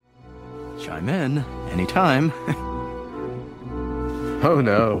Chime in anytime. Oh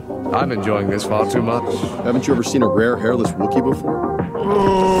no, I'm enjoying this far too much. Haven't you ever seen a rare hairless Wookiee before?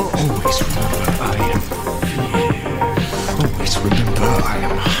 Always remember I am fear. Always remember I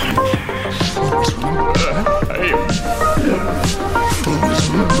am happiness. Always remember I am. Always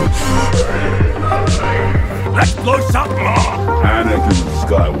remember. Let's blow something more! Anakin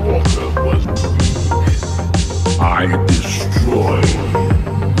Skywalker was bruised. I destroyed.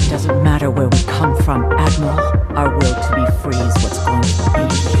 Doesn't matter where we come from, Admiral. Our will to be free is what's going to be.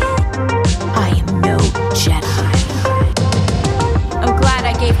 I am no Jedi. I'm glad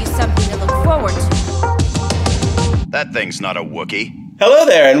I gave you something to look forward to. That thing's not a Wookiee. Hello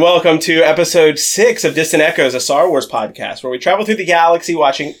there, and welcome to episode 6 of Distant Echoes, a Star Wars podcast, where we travel through the galaxy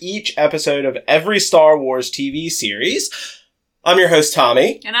watching each episode of every Star Wars TV series. I'm your host,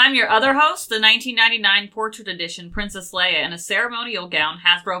 Tommy. And I'm your other host, the 1999 Portrait Edition Princess Leia in a ceremonial gown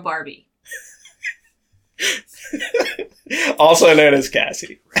Hasbro Barbie. Also known as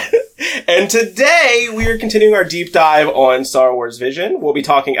Cassie. And today, we are continuing our deep dive on Star Wars Vision. We'll be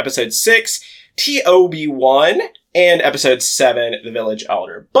talking episode 6, TOB1, and episode 7, The Village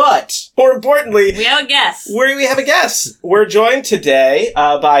Elder. But, more importantly, we have a guest. We have a guest. We're joined today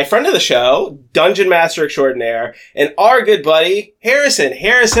by a friend of the show, Dungeon Master Extraordinaire, and our good buddy, Harrison.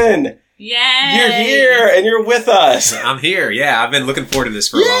 Harrison! Yay! You're here, and you're with us. I'm here, yeah. I've been looking forward to this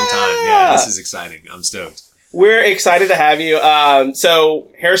for a long time. Yeah, this is exciting. I'm stoked. We're excited to have you.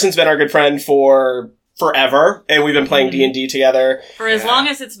 So, Harrison's been our good friend for forever, and we've been playing D&D together. For as long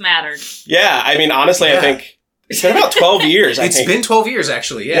as it's mattered. Yeah, I mean, honestly, I think it's been about 12 years, I think. It's been 12 years,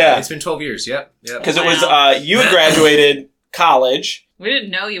 actually. Yeah, it's been 12 years. Yep. Because it was, you had graduated college. We didn't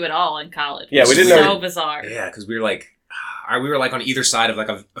know you at all in college. Yeah, we didn't know. So bizarre. Yeah, because we were like on either side of like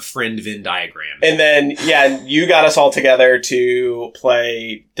a friend Venn diagram. And then, you got us all together to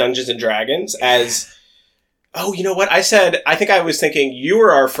play Dungeons and Dragons as... Oh, you know what? I think I was thinking you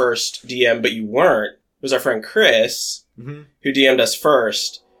were our first DM, but you weren't. It was our friend Chris who DM'd us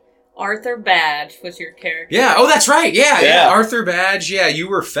first. Arthur Badge was your character. Yeah. Oh, that's right. Yeah. Arthur Badge. Yeah, you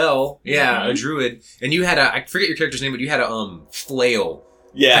were Fel. Yeah, a druid, and you had I forget your character's name, but you had a flail.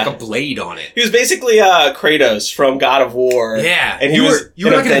 Yeah, like a blade on it. He was basically Kratos from God of War. Yeah, and you were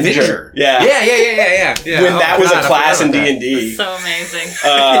like an Avenger. Yeah. When that was a class in D&D. So amazing.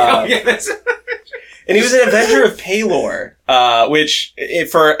 And he was an Avenger of Palor, which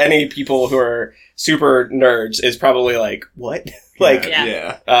for any people who are super nerds is probably like, what?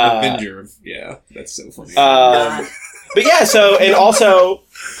 Avenger. Yeah, that's so funny. But yeah, so, and also,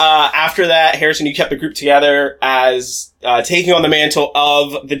 after that, Harrison, you kept the group together as taking on the mantle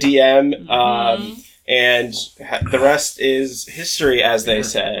of the DM, and the rest is history, as they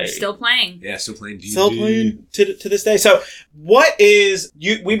say. We're still playing. Yeah, still playing D&D. Still playing to this day. So, what is,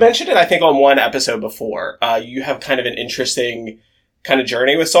 we mentioned it, I think, on one episode before. You have kind of an interesting kind of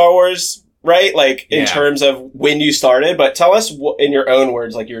journey with Star Wars, right? Like, in terms of when you started, but tell us, in your own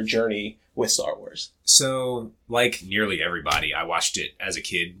words, like, your journey with Star Wars. So, like nearly everybody, I watched it as a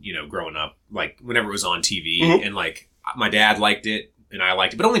kid, growing up, like, whenever it was on TV, and, like, my dad liked it, and I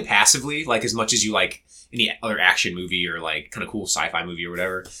liked it, but only passively, like, as much as you like any other action movie or, like, kind of cool sci-fi movie or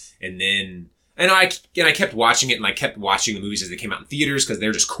whatever. And then, I kept watching it, and I kept watching the movies as they came out in theaters, because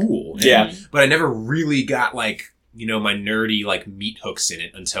they're just cool. But I never really got, like, my nerdy, like, meat hooks in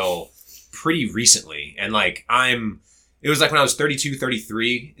it until pretty recently. And, like, it was like when I was 32,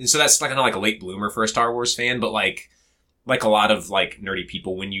 33. And so that's like kind of like a late bloomer for a Star Wars fan. But like a lot of like nerdy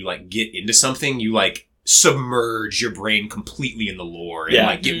people, when you like get into something, you like submerge your brain completely in the lore and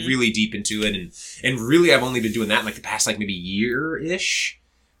like get really deep into it. And really I've only been doing that in like the past like maybe year-ish.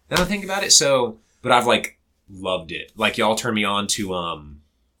 Now I think about it. So, but I've like loved it. Like y'all turned me on to,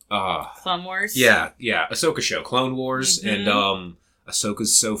 Clone Wars. Yeah. Ahsoka show, Clone Wars. And,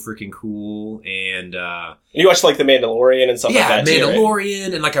 Ahsoka's so freaking cool, and you watched like The Mandalorian and stuff like that. Yeah, Mandalorian,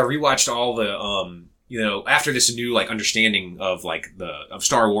 right? And like I rewatched all the after this new like understanding of like of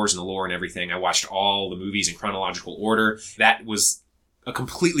Star Wars and the lore and everything, I watched all the movies in chronological order. That was a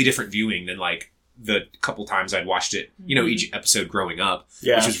completely different viewing than like the couple times I'd watched it, each episode growing up,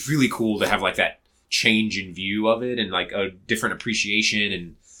 which was really cool to have like that change in view of it and like a different appreciation,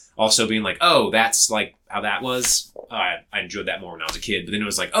 and also being like, oh, that's like how that was. I enjoyed that more when I was a kid, but then it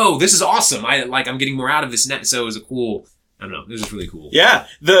was like, oh, this is awesome. I'm getting more out of this net. So it was a cool, I don't know, it was just really cool. Yeah.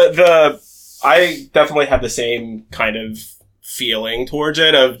 I definitely have the same kind of feeling towards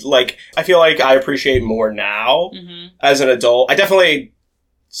it of like, I feel like I appreciate more now as an adult. I definitely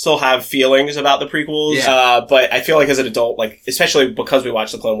still have feelings about the prequels. But I feel like as an adult, like, especially because we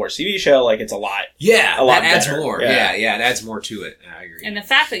watched the Clone Wars TV show, like, it's a lot. Yeah, a lot that adds better. more. Yeah, it adds more to it. I agree. And the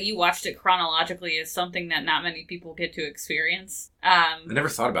fact that you watched it chronologically is something that not many people get to experience. I never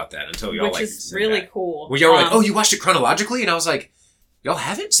thought about that until y'all which is really cool. Well, y'all were like, "Oh, you watched it chronologically," and I was like, "Y'all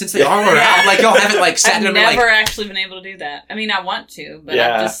haven't since they all were out. Like y'all haven't like sat I've down never and actually been able to do that. I mean, I want to, but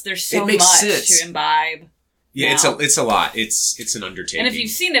there's so It makes much sense. to imbibe. Yeah, now. it's a lot. It's an undertaking. And if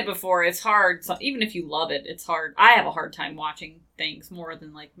you've seen it before, it's hard. So even if you love it, it's hard. I have a hard time watching things more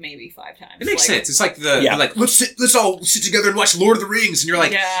than like maybe 5 times. It makes sense. It's like like let's all sit together and watch Lord of the Rings, and you're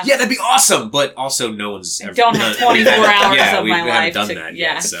like, yeah, that'd be awesome. But also, no one's ever don't have 24 hours of we my haven't life done to- that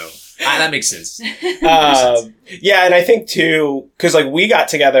yeah. yet. So that makes sense. Yeah, and I think too, because like we got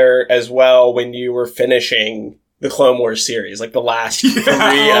together as well when you were finishing the Clone Wars series, like the last 3 episodes.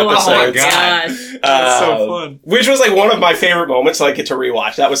 Oh my god, that's so fun. Which was like one of my favorite moments that I get to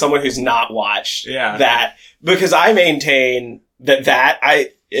rewatch. That was someone who's not watched that, because I maintain that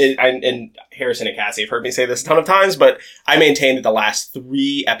and Harrison and Cassie have heard me say this a ton of times, but I maintain that the last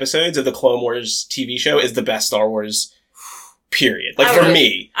 3 episodes of the Clone Wars TV show is the best Star Wars. Period. Like for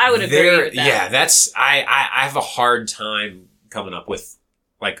me, I would agree with that. Yeah, that's I have a hard time coming up with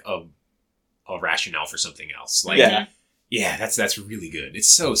like a rationale for something else. Like, yeah, that's really good. It's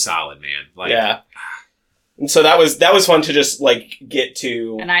so solid, man. Like, and so that was fun to just like get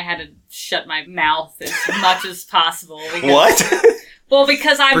to. And I had to shut my mouth as much as possible. Because, What? Well,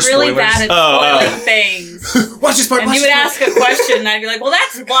 because I'm really bad at spoiling things. Watch this part. And you would ask a question, and I'd be like, "Well,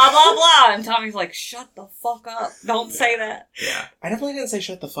 that's blah blah blah," and Tommy's like, "Shut the fuck up! Don't say that." Yeah, I definitely didn't say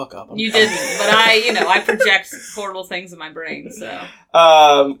 "shut the fuck up." You didn't, but I project horrible things in my brain. So,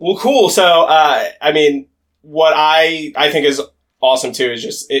 well, cool. So, I mean, what I think is awesome too is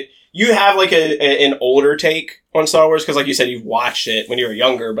just it. You have like an older take on Star Wars because, like you said, you've watched it when you were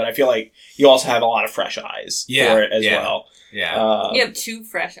younger, but I feel like you also have a lot of fresh eyes for it as well. Yeah. You have 2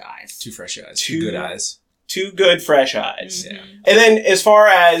 fresh eyes. 2 fresh eyes. 2 good eyes. 2 good fresh eyes. Mm-hmm. Yeah. And then as far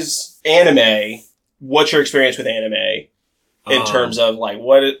as anime, what's your experience with anime in terms of like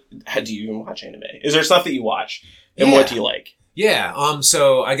how do you even watch anime? Is there stuff that you watch and what do you like? Yeah,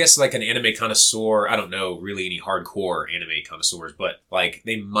 so I guess like an anime connoisseur, I don't know really any hardcore anime connoisseurs, but like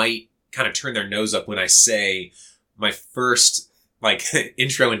they might kind of turn their nose up when I say my first like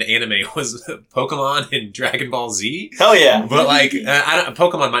intro into anime was Pokemon and Dragon Ball Z. Hell yeah. But like,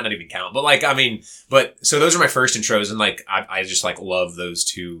 Pokemon might not even count, but like, I mean, so those are my first intros and like, I just like love those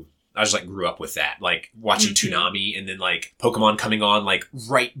 2. I just like grew up with that, like watching Toonami and then like Pokemon coming on like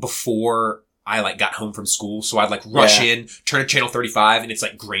right before I like got home from school. So I'd like rush in, turn to channel 35 and it's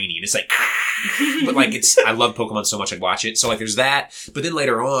like grainy and it's like, but like I love Pokemon so much I'd watch it. So like there's that. But then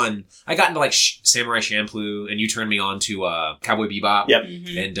later on, I got into like Samurai Champloo and you turned me on to Cowboy Bebop. Yep.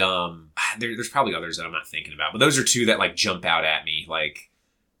 And there's probably others that I'm not thinking about, but those are 2 that like jump out at me like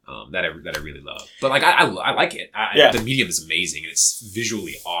that I really love. But like I like it. The medium is amazing and it's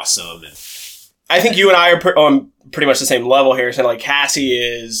visually awesome. And I think you and I are on pretty much the same level here. So like Cassie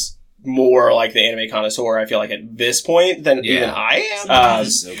is more like the anime connoisseur, I feel like, at this point than even I am.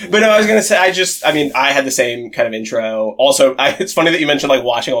 So cool. But no, I was going to say, I had the same kind of intro. Also, it's funny that you mentioned like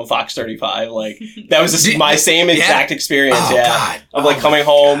watching on Fox 35. Like that was my same exact experience. God. Of like coming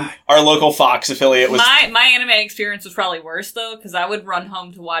home. Our local Fox affiliate was. My anime experience was probably worse though, because I would run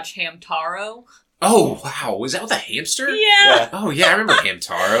home to watch Hamtaro. Oh wow, was that with a hamster? Yeah. Oh yeah, I remember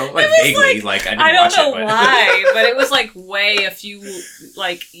Hamtaro. Like vaguely, like I didn't I don't watch know it. why, but it was like way a few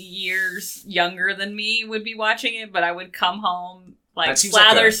like years younger than me would be watching it. But I would come home, like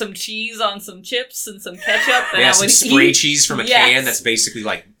slather some cheese on some chips and some ketchup, and I would spray cheese from a can that's basically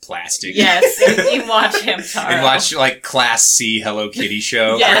like plastic. Yes, and you watch Hamtaro and watch like Class C Hello Kitty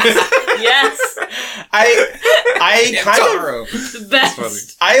show. Yes. I kind of the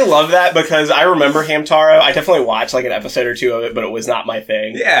best. I love that because I remember Hamtaro. I definitely watched like an episode or 2 of it, but it was not my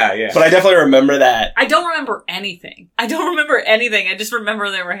thing. Yeah. But I definitely remember that. I don't remember anything. I just remember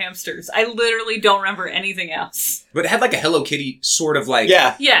there were hamsters. I literally don't remember anything else. But it had like a Hello Kitty sort of like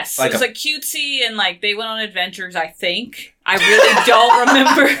Yes, like it was like cutesy and like they went on adventures. I think I really don't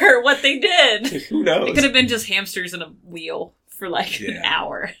remember what they did. Who knows? It could have been just hamsters in a wheel for like an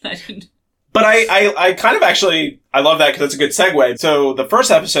hour. But I kind of actually, I love that because it's a good segue. So the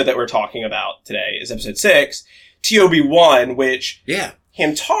first episode that we're talking about today is episode 6, TOB1, which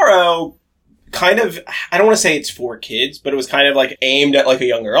Hamtaro kind of, I don't want to say it's for kids, but it was kind of like aimed at like a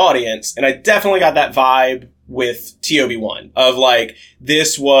younger audience. And I definitely got that vibe with TOB1 of like,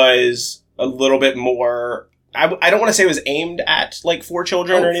 this was a little bit more, I don't want to say it was aimed at like for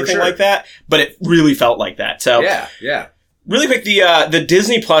children or anything like that, but it really felt like that. So yeah. Really quick, the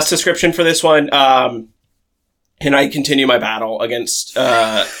Disney Plus description for this one, and I continue my battle against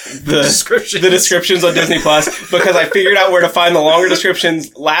the descriptions on Disney Plus because I figured out where to find the longer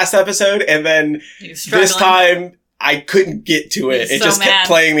descriptions last episode, and then this time I couldn't get to it. It just kept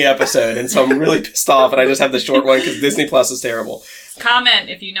playing the episode, and so I'm really pissed off, and I just have the short one because Disney Plus is terrible. Comment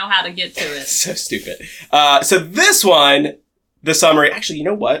if you know how to get to it. So stupid. So this one, the summary. Actually, you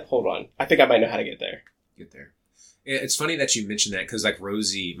know what? Hold on. I think I might know how to get there. It's funny that you mentioned that because, like,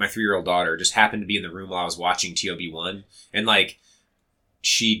 Rosie, my 3-year-old daughter, just happened to be in the room while I was watching TOB1, and, like,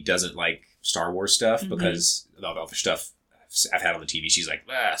 she doesn't like Star Wars stuff because of all the other stuff I've had on the TV. She's like,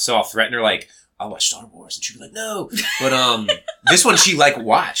 so I'll threaten her, like, I'll watch Star Wars, and she'd be like, no. But this one she, like,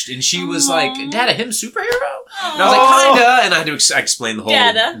 watched, and she was like, Dada, him superhero? And I was like, kinda, and I had to explain the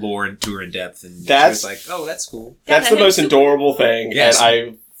whole lore to her in depth, and she was like, oh, that's cool. That's the most adorable thing,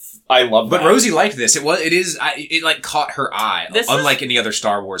 and I love that. But Rosie liked this. It like caught her eye, unlike any other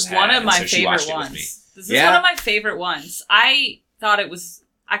Star Wars had. One of my favorite ones. This is one of my favorite ones. I thought it was.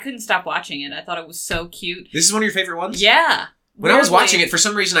 I couldn't stop watching it. I thought it was so cute. This is one of your favorite ones? Yeah. When I was watching it, for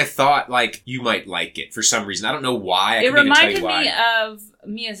some reason, I thought like you might like it. For some reason, I don't know why. It reminded me of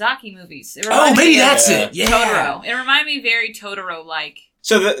Miyazaki movies. Maybe that's it. Yeah. Totoro. It reminded me very Totoro-like.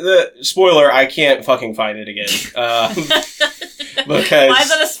 So the spoiler, I can't fucking find it again. Because why is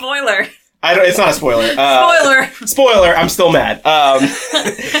that a spoiler? It's not a spoiler. Spoiler, I'm still mad.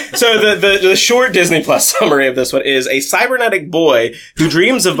 So the short Disney Plus summary of this one is a cybernetic boy who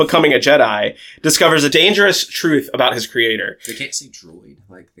dreams of becoming a Jedi discovers a dangerous truth about his creator. They can't say droid.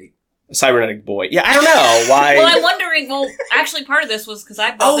 A cybernetic boy. Yeah, I don't know why. Well, I'm wondering. Well, actually, part of this was because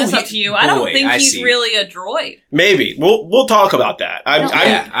I brought this up to you. I don't think he's really a droid. Maybe we'll talk about that.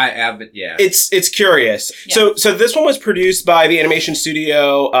 It's curious. Yeah. So this one was produced by the animation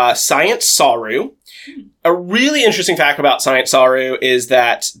studio Science Saru. A really interesting fact about Science Saru is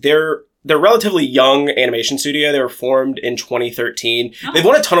that they're a relatively young animation studio. They were formed in 2013. Oh. They've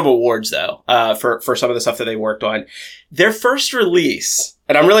won a ton of awards though for some of the stuff that they worked on. Their first release,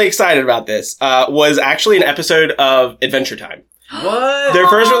 and I'm really excited about this, was actually an episode of Adventure Time. What? Their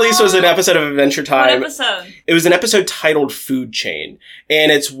first release was an episode of Adventure Time. What episode? It was an episode titled Food Chain.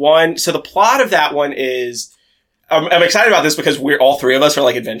 And it's so the plot of that one is, I'm excited about this because all three of us are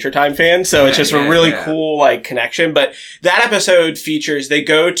like Adventure Time fans. So it's just a really cool like connection. But that episode features, they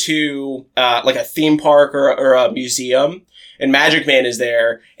go to like a theme park or a museum. And Magic Man is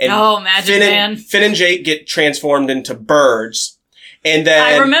there. And Finn and Jake get transformed into birds. And then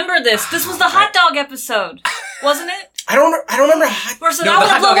I remember this. This was the hot dog episode, wasn't it? I don't remember. The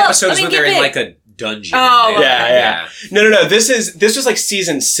hot dog episode is when they're in like a dungeon. Oh, yeah. No. This was like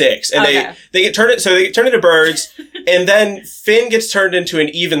season 6, and they get turned. So they get turned into birds, and then Finn gets turned into an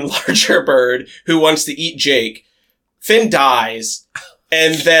even larger bird who wants to eat Jake. Finn dies.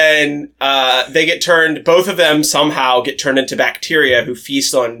 And then, they get turned, both of them somehow get turned into bacteria who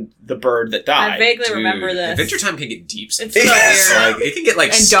feast on the bird that died. I vaguely remember this. Adventure Time can get deep. It's so weird. Like, it can get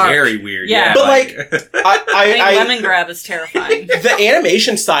like scary weird. Yeah. But like, Lemon Grab is terrifying. The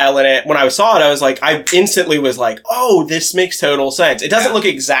animation style in it, when I saw it, I instantly was like, oh, this makes total sense. It doesn't look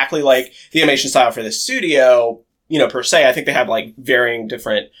exactly like the animation style for the studio, per se. I think they have like varying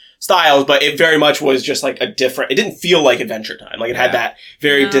different styles, but it very much was just like it didn't feel like Adventure Time. Like it had that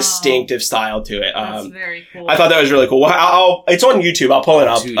very distinctive style to it. That's very cool. I thought that was really cool. Well, it's on YouTube. I'll pull it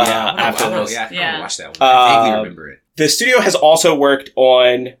up after this. I want to watch that one. I vaguely remember it. The studio has also worked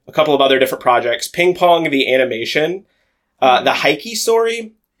on a couple of other different projects. Ping Pong, the animation, the Heike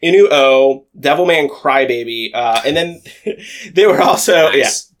story, Inu-Oh, Devilman Crybaby, and then they were also,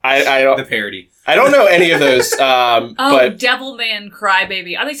 I don't... The parody. I don't know any of those, but... Devilman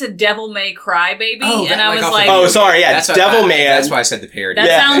Crybaby. I think it said Devil May Crybaby, and I was like... Oh, sorry, yeah, Devilman. That's why I said the parody.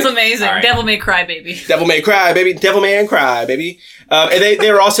 That sounds amazing. Right. Devil May Crybaby. Devil May Crybaby, Devilman Crybaby. And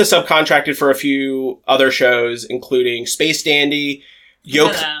they were also subcontracted for a few other shows, including Space Dandy,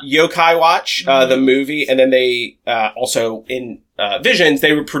 Yokai Watch, the movie, and then they also, in Visions,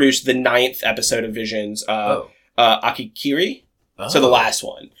 they would produce the 9th episode of Visions, Akikiri, so the last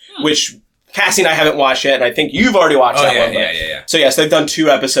one, which... Cassie and I haven't watched yet, and I think you've already watched that one. Yeah. So yes, they've done 2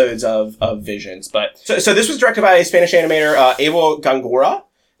 episodes of Visions. But so this was directed by a Spanish animator, Evo Gongora,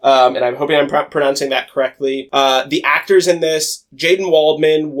 and I'm hoping I'm pronouncing that correctly. The actors in this, Jaden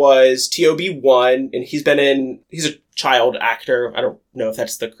Waldman was TOB1, and he's a child actor. I don't know if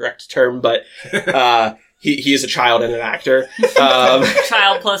that's the correct term, but he is a child and an actor.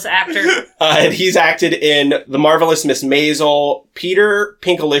 Child plus actor. And he's acted in The Marvelous Miss Maisel, Peter,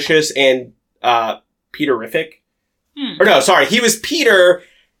 Pinkalicious, and Peterific. Or no, sorry, he was Peter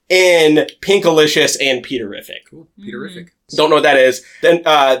in Pinkalicious and Peterific. Cool. Peterific. Don't know what that is. Then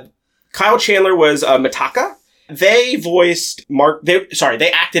Kyle Chandler was Mitaka. They voiced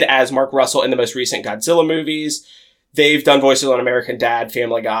they acted as Mark Russell in the most recent Godzilla movies. They've done voices on American Dad,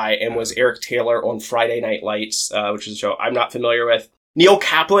 Family Guy, and was Eric Taylor on Friday Night Lights, which is a show I'm not familiar with. Neil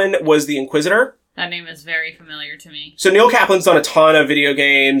Kaplan was the Inquisitor. That name is very familiar to me. So Neil Kaplan's done a ton of video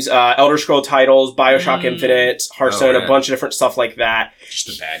games, Elder Scroll titles, BioShock Infinite, Hearthstone, a bunch of different stuff like that. Just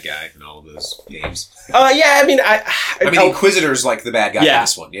the bad guy in all of those games. I mean, the Inquisitor's like the bad guy in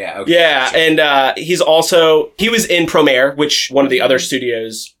this one. Yeah, okay. Yeah, and he was in Promare, which one of the other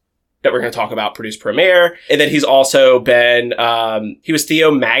studios that we're going to talk about produced Promare. And then he's also been, he was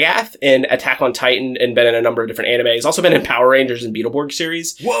Theo Magath in Attack on Titan and been in a number of different anime. He's also been in Power Rangers and Beetleborgs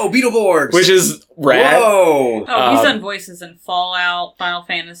series. Whoa, Beetleborgs! Which is rad. Whoa! Oh, he's done voices in Fallout, Final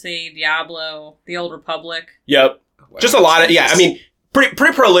Fantasy, Diablo, The Old Republic. Yep. Wow. Just a lot of, I mean,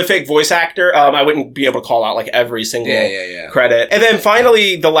 pretty prolific voice actor. I wouldn't be able to call out like every single credit. And then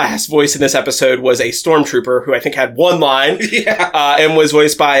finally, the last voice in this episode was a stormtrooper who I think had one line, and was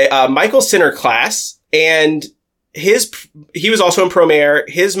voiced by Michael Sinterklaas. And he was also in Promare.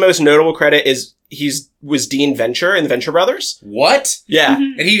 His most notable credit is was Dean Venture in the Venture Brothers. What? Yeah,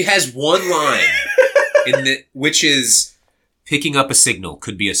 and he has one line which is picking up a signal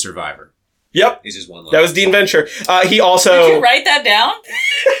could be a survivor. Yep. Is his one line. That was Dean Venture. He also... Did you write that down?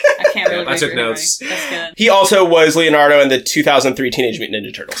 I can't really I took notes. That's good. He also was Leonardo in the 2003 Teenage Mutant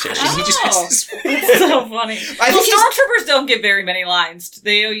Ninja Turtles series. He just has this That's so funny. Stormtroopers don't get very many lines.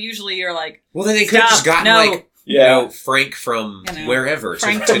 They usually are like... Well, then they could have just gotten Frank from wherever.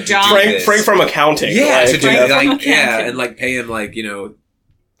 Frank to from John. Frank from accounting. Yeah, like, to do and pay him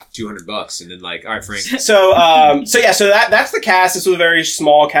 $200 and then all right, Frank. So that's the cast. This was a very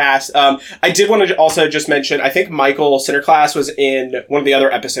small cast. I did want to also just mention, I think Michael Sinterklaas was in one of the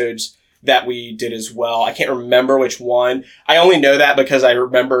other episodes that we did as well. I can't remember which one. I only know that because I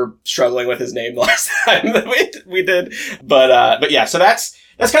remember struggling with his name the last time that we did. But yeah, so that's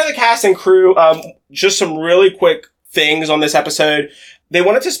kind of the cast and crew. Just some really quick things on this episode. They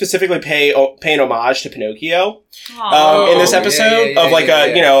wanted to specifically pay an homage to Pinocchio in this episode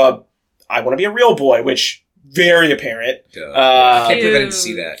I want to be a real boy, which very apparent. I can't believe I didn't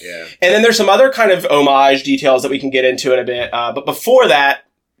see that. Yeah. And then there's some other kind of homage details that we can get into in a bit. But before that,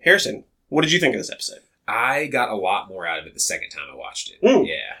 Harrison, what did you think of this episode? I got a lot more out of it the second time I watched it. Mm.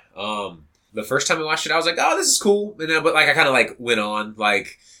 Yeah. The first time I watched it, I was like, "Oh, this is cool," and then, but I kind of went on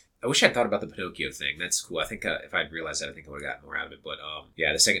I wish I'd thought about the Pinocchio thing. That's cool. I think if I'd realized that, I think I would have gotten more out of it. But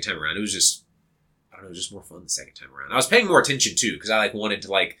the second time around, it was just, I don't know, just more fun the second time around. I was paying more attention too because I wanted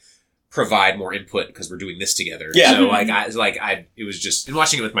to provide more input because we're doing this together. Yeah. So it was just, and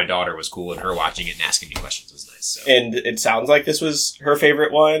watching it with my daughter was cool, and her watching it and asking me questions was nice. So. And it sounds like this was her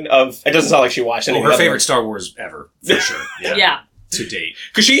favorite one it doesn't sound like she watched any. Her favorite Star Wars ever for sure. Yeah. To date,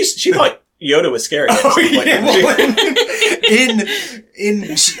 because she thought Yoda was scary. In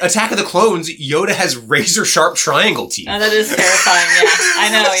Attack of the Clones, Yoda has razor sharp triangle teeth. Oh, that is terrifying. Yeah, I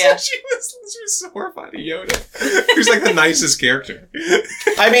know. Yeah, she was so horrified of Yoda. He's the nicest character.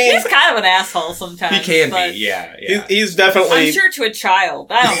 I mean, he's kind of an asshole sometimes. He can be. Yeah. He's definitely. I'm sure to a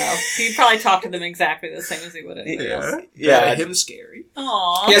child. I don't know. He'd probably talk to them exactly the same as he would anybody else. Yeah, him scary.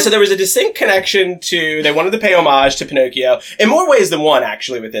 Aww. Yeah, so there was a distinct connection to. They wanted to pay homage to Pinocchio in more ways than one.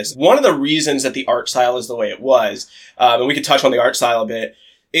 Actually, with this, one of the reasons that the art style is the way it was, and we could touch on the art style a bit.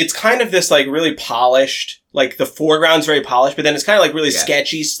 It's kind of this really polished, the foreground's very polished, but then it's kind of really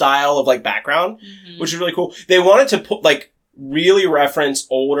sketchy style of background, which is really cool. They wanted to put really reference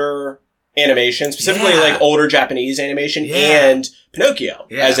older animation, specifically older Japanese animation and Pinocchio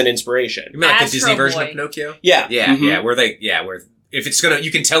as an inspiration. You mean the Disney version of Pinocchio? Yeah. Yeah, where if it's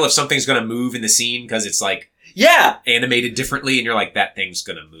you can tell if something's gonna move in the scene because it's animated differently, and you're that thing's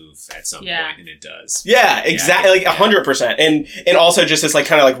gonna move at some point, and it does. Yeah, exactly, 100%. And also just this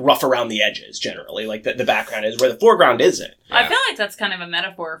kind of rough around the edges, generally, the background is where the foreground isn't. Yeah. I feel like that's kind of a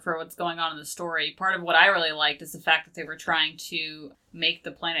metaphor for what's going on in the story. Part of what I really liked is the fact that they were trying to make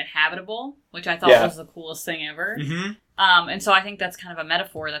the planet habitable, which I thought was the coolest thing ever. Mm-hmm. And so I think that's kind of a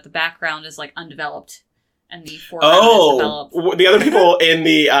metaphor that the background is undeveloped and the foreground is developed. The other people in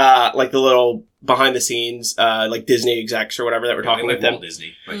the the little behind the scenes, Disney execs or whatever that were talking with them. Walt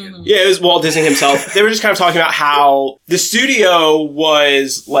Disney. Yeah, it was Walt Disney himself. They were just kind of talking about how the studio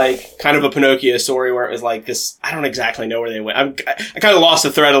was kind of a Pinocchio story where it was this, I don't exactly know where they went. I kind of lost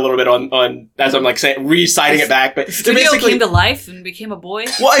the thread a little bit on as I'm reciting it back, but the studio came to life and became a boy.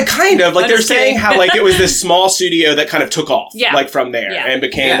 Well, it kind of, they're saying how it was this small studio that kind of took off, from there and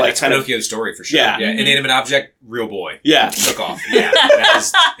became kind Pinocchio's story for sure. Yeah. Inanimate object, real boy. Yeah. Took off. Yeah.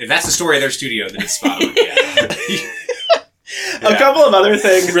 If that's the story of their studio, then it's spot on. Yeah. A couple of other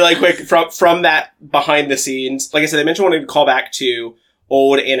things really quick from that behind the scenes. Like I said, they mentioned wanting to call back to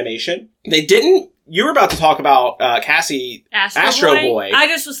old animation. They didn't. You were about to talk about Cassie Astro Boy. I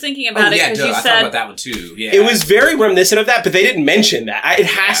just was thinking about it because you I said thought about that one too. Yeah, it was very reminiscent of that, but they didn't mention that. It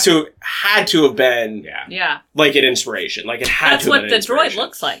had to have been like an inspiration. Like it had That's to have what been the droid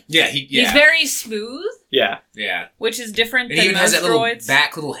looks like. Yeah, he's very smooth. Yeah. Which is different and than he even most has that little droids.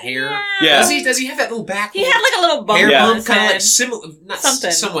 back little hair. Yeah. Does he have that little back? He had like a little bump hair on bump, his kind of head. like similar, not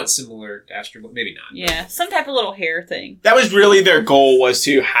Something. somewhat similar to Astro, but maybe not. Yeah, some type of little hair thing. That was really their goal, was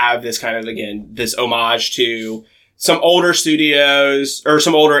to have this kind of, again, this homage to some older studios or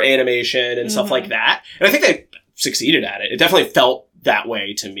some older animation and stuff like that. And I think they succeeded at it. It definitely felt that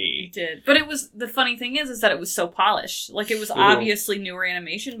way to me. It did. But it was, the funny thing is that it was so polished. Like, it was obviously newer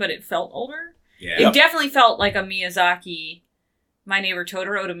animation, but it felt older. Yeah. It definitely felt like a Miyazaki My Neighbor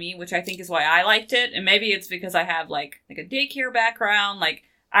Totoro to me, which I think is why I liked it. And maybe it's because I have like a daycare background. Like,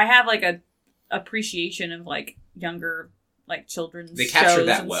 I have like a appreciation of like younger like children's They captured shows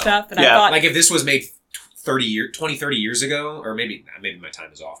that and well. stuff. And I thought, like if this was made 30 years ago, or maybe my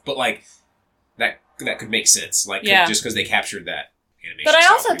time is off, but like that could make sense. Like just because they captured that animation. But I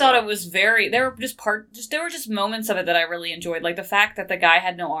also thought well. it was there were just moments of it that I really enjoyed, like the fact that the guy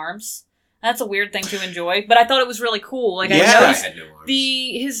had no arms. That's a weird thing to enjoy, but I thought it was really cool. Like I noticed had no arms.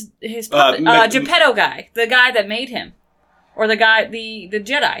 his puppet, Geppetto guy, the guy that made him, or the guy the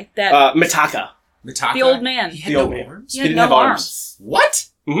Jedi that Mitaka, the old man. He had no arms. He had no arms. What?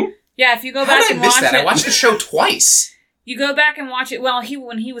 Mm-hmm. Yeah, if you go How back did and I miss watch that? it, I watched the show twice. You go back and watch it. Well,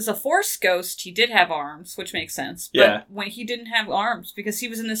 when he was a Force ghost, he did have arms, which makes sense. But when he didn't have arms, because he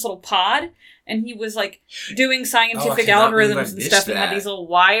was in this little pod, and he was like doing scientific algorithms and stuff, and had these little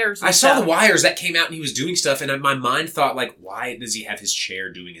wires. And I saw stuff. the wires that came out, and he was doing stuff, and my mind thought like, why does he have his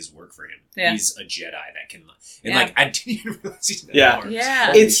chair doing his work for him? Yeah. He's a Jedi that can, and like I didn't even realize he didn't have arms.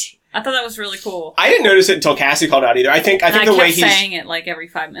 Yeah, I thought that was really cool. I didn't notice it until Cassie called out either. I think the way he's saying it like every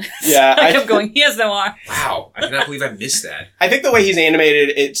 5 minutes. Yeah, I kept going. He has no arm. Wow, I cannot believe I missed that. I think the way he's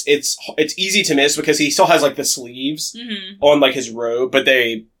animated, it's easy to miss because he still has like the sleeves on like his robe, but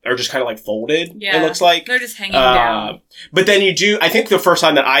they are just kind of like folded. Yeah, it looks like they're just hanging down. But then I think the first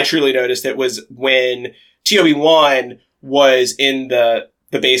time that I truly noticed it was when TOB1 was in the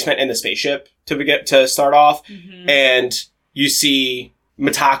basement in the spaceship to start off, and you see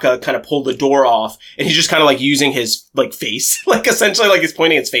Mitaka kind of pull the door off, and he's just kind of like using his like face, like essentially like he's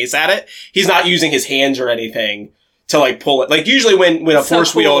pointing his face at it. He's not using his hands or anything to like pull it. Like usually when a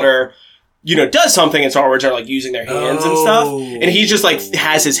Force wielder, does something in Star Wars, they're like using their hands and stuff, and he just like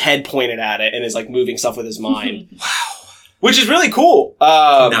has his head pointed at it and is like moving stuff with his mind. Wow. Which is really cool.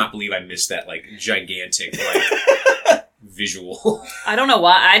 I cannot believe I missed that like gigantic like visual. I don't know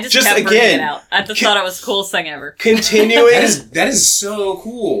why. I just kept bringing it out. I just thought it was the coolest thing ever. Continuing. that is so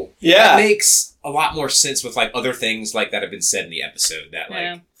cool. Yeah. That makes a lot more sense with like other things like that have been said in the episode. That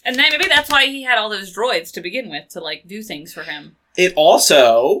like, and then maybe that's why he had all those droids to begin with, to like do things for him. It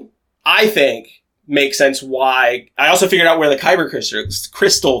also, I think, makes sense why. I also figured out where the Kyber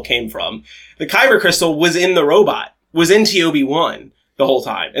crystal came from. The Kyber crystal was in the robot, was in TOB1 the whole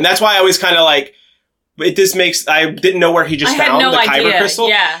time. And that's why I was kind of like, I didn't know where he just found the Kyber crystal.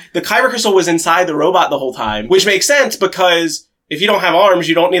 Yeah. The Kyber crystal was inside the robot the whole time, which makes sense because if you don't have arms,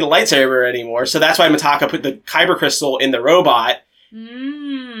 you don't need a lightsaber anymore. So that's why Mitaka put the Kyber crystal in the robot.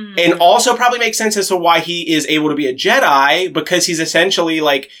 And also probably makes sense as to why he is able to be a Jedi, because he's essentially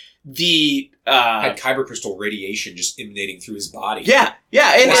like the had Kyber crystal radiation just emanating through his body. Yeah.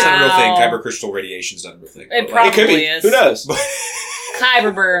 And it's not a real thing. Kyber crystal radiation's not a real thing. It probably could be. is. Who knows?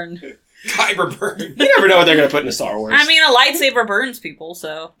 Kyber burn. Kyber burn. You never know what they're going to put in Star Wars. I mean, a lightsaber burns people,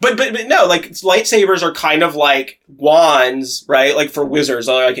 so. But no, like lightsabers are kind of like wands, right? Like for wizards,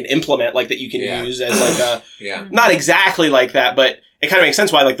 or like an implement like that you can use as like a not exactly like that, but it kind of makes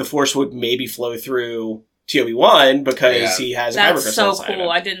sense why like the Force would maybe flow through TOB1 because he has a Kyber crystal inside. That's so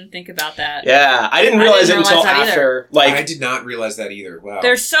cool. I didn't think about that. Yeah, I didn't realize it until after. Like, I did not realize that either. Wow.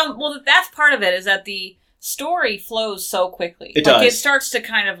 That's part of it, is that the story flows so quickly. It does. It starts to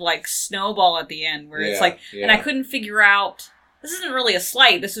kind of like snowball at the end, where it's like, and I couldn't figure out. This isn't really a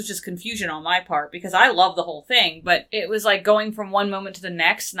slight. This was just confusion on my part, because I love the whole thing, but it was like going from one moment to the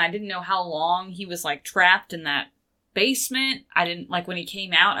next, and I didn't know how long he was like trapped in that basement. I didn't like when he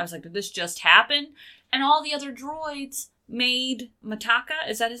came out. I was like, did this just happen? And all the other droids made Mitaka,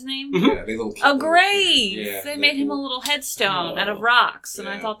 is that his name? Mm-hmm. A grave. Yeah, they made him a little headstone out of rocks, and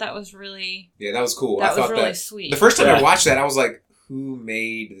I thought that was really that was cool. That I thought was really sweet. The first time I watched that, I was like, who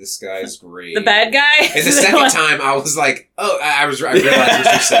made This Guy's Grave? The bad guy? And the second time, I was like, oh, I realized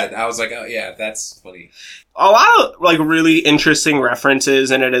what you said. I was like, oh, yeah, that's funny. A lot of, like, really interesting references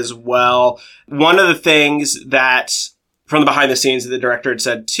in it as well. One of the things that, from the behind the scenes that the director had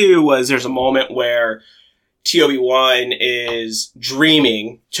said, too, was there's a moment where TOB1 is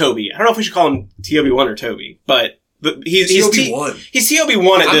dreaming Toby. I don't know if we should call him TOB1 or Toby, but he's TOB1. He's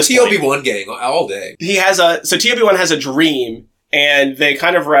TOB1 at this point. TOB1 gang all day. So TOB1 has a dream, and they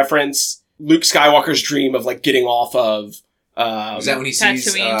kind of reference Luke Skywalker's dream of, like, getting off of, Is that when he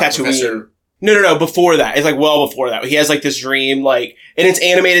sees Tatooine? Professor... No, before that. It's, like, well before that. He has, like, this dream, like, and it's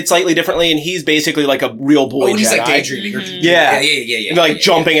animated slightly differently, and he's basically, like, a real boy Jedi. Oh, he's, like, daydreaming. Yeah. Yeah. Like,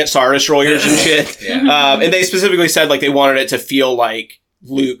 jumping at Star Destroyers and shit. Yeah. And they specifically said, like, they wanted it to feel like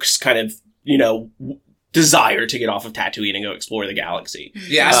Luke's kind of, you know, desire to get off of Tatooine and go explore the galaxy.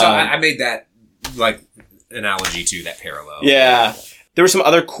 Yeah, I made that, like, analogy to that parallel. Yeah. There were some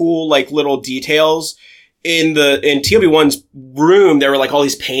other cool, like, little details. In TOB1's room, there were, like, all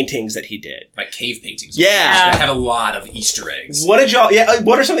these paintings that he did. Like cave paintings. Yeah. That have a lot of Easter eggs. What are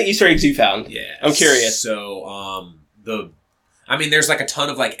some of the Easter eggs you found? Yeah. I'm curious. So, there's, like, a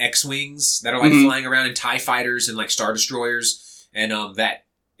ton of, like, X-Wings that are, like, flying around, and TIE fighters and, like, Star Destroyers. And,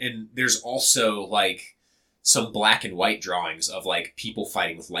 and there's also, like, some black and white drawings of, like, people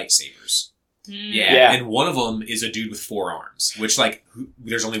fighting with lightsabers. Yeah, and one of them is a dude with 4 arms, which, like,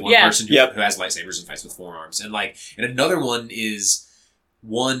 there's only one person who has lightsabers and fights with 4 arms. And, like, and another one is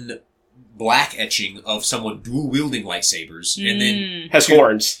one black etching of someone dual-wielding lightsabers, and then... Has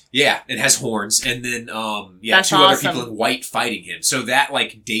horns. Yeah, it has horns. And then, That's 2 awesome. other people in white fighting him. So that,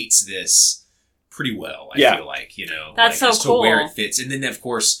 like, dates this pretty well, I feel like, you know. That's like, so as cool. to where it fits. And then, of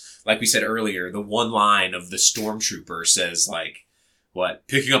course, like we said earlier, the one line of the stormtrooper says, like, what?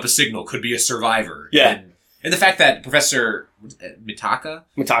 Picking up a signal could be a survivor. Yeah. And the fact that Professor Mitaka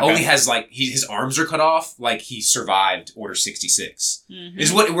only has, like, his arms are cut off, like, he survived Order 66. Mm-hmm.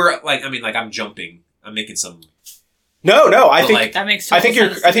 Is what we're, like, I mean, like, I'm jumping. I'm making some... No, I think... Like, that makes I think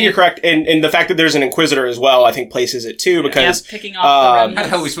you're correct. And the fact that there's an Inquisitor as well, I think places it too, because... picking off the how the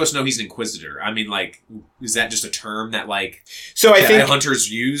hell are we supposed to know he's an Inquisitor? I mean, like, is that just a term that, like, so I Jedi think hunters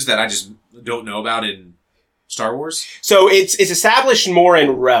use that I just don't know about in Star Wars? So it's established more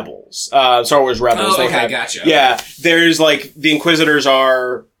in Rebels, Star Wars Rebels. Oh, okay, gotcha. Yeah, there's, like, the Inquisitors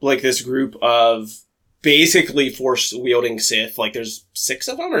are, like, this group of basically Force-wielding Sith. Like, there's 6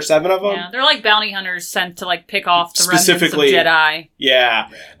 of them or 7 of them. Yeah, they're like bounty hunters sent to, like, pick off the Specifically, remnants of Jedi. Yeah.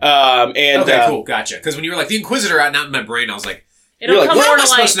 And, okay, cool, gotcha. Because when you were like, the Inquisitor out in my brain, I was like, It'll you're like, come what more am I to,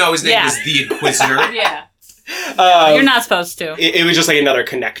 supposed to like- know his name is the Inquisitor? Yeah. Um, You're not supposed to. It was just, like, another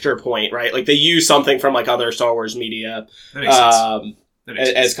connector point, right? Like, they use something from, like, other Star Wars media. That makes sense.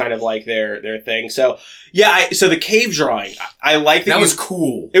 As kind of like their thing. So yeah, so the cave drawing, I like that. That was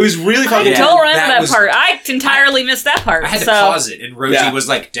cool. It was really I fun. don't remember that part. I entirely missed that part. I had to pause it, and Rosie was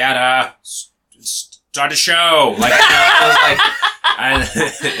like, "Dada, start a show." Like, I was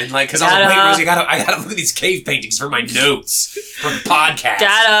like, and like, because I was like, "Wait, Rosie, I gotta look at these cave paintings for my notes for the podcast."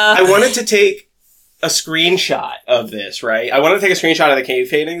 Dada. I wanted to take a screenshot of this, right? I wanted to take a screenshot of the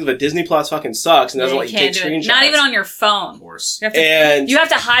cave paintings, but Disney Plus fucking sucks and doesn't let you take screenshots. Not even on your phone. Of course. You have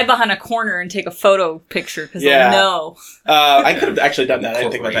to hide behind a corner and take a photo picture because they'll know. I could have actually done that. I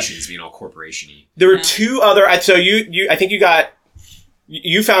didn't think about that. Corporations being all corporation-y. There were 2 other. So I think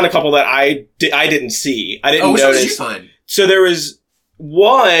you found a couple that I didn't see. I didn't which notice. Ones did you find? So there was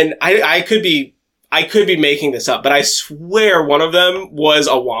one. I could be making this up, but I swear one of them was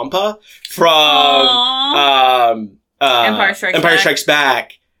a Wampa from Empire Strikes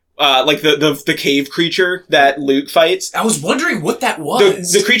Back. Like the cave creature that Luke fights. I was wondering what that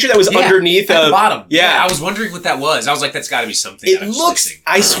was. The creature that was underneath at the bottom. Yeah, I was wondering what that was. I was like, that's got to be something. It looks.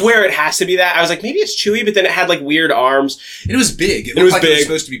 I swear it has to be that. I was like, maybe it's Chewie, but then it had like weird arms. And it was big. It was like big. It was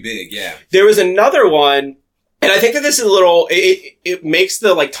supposed to be big. Yeah. There was another one. And I think that this is a little, it makes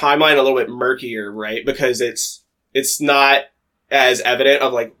the like timeline a little bit murkier, right? Because it's not as evident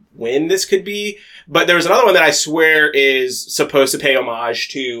of like when this could be. But there was another one that I swear is supposed to pay homage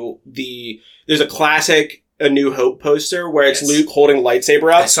to there's a classic A New Hope poster where it's Luke holding a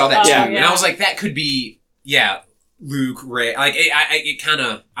lightsaber up. I saw that too. Yeah. And I was like, that could be, Luke, Rey. Like, it kind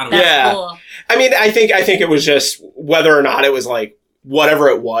of, I don't know. Yeah. Cool. I mean, I think it was just whether or not it was like, whatever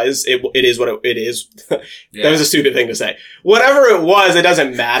it was, it is what it is. Yeah. That was a stupid thing to say. Whatever it was, it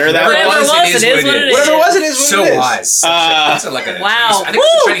doesn't matter that Whatever much. it was, it is what it is. Whatever it was, it is what So it is. wise. That's like a Wow. Chinese, I think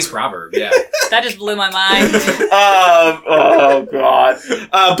it's a Chinese proverb. Yeah. That just blew my mind. Oh god.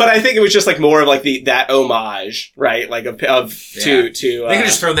 But I think it was just like more of like that homage, right? Like to They could have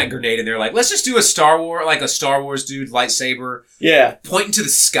just thrown that grenade in there, like, let's just do a Star Wars dude lightsaber, pointing to the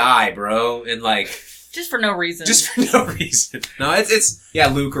sky, bro, and like just for no reason. Just for no reason. No, it's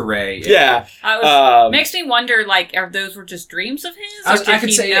Luke or Rey. Yeah. Makes me wonder, like, are those were just dreams of his? I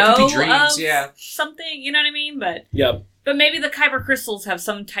could say it could be dreams. Something, you know what I mean? But yep. But maybe the kyber crystals have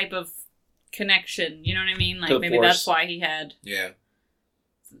some type of connection. You know what I mean? Like maybe that's why he had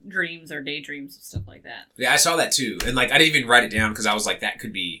dreams or daydreams and stuff like that. Yeah, I saw that too, and like I didn't even write it down because I was like, that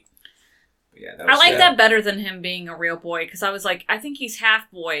could be. Yeah, that was, I like that better than him being a real boy because I was like, I think he's half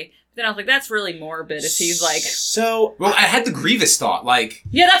boy. But then I was like, that's really morbid if he's like. So well, I had the Grievous thought, like.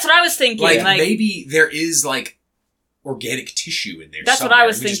 Yeah, that's what I was thinking. Like maybe there is like organic tissue in there. That's what I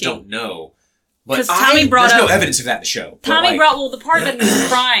was thinking. We just don't know. But Tommy brought there's up, no evidence of that in the show. Tommy brought the part that he's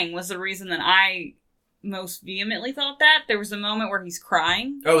crying was the reason that I most vehemently thought that. There was a moment where he's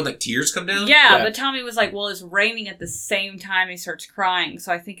crying. Oh, and like tears come down? Yeah, but Tommy was like, well, it's raining at the same time he starts crying,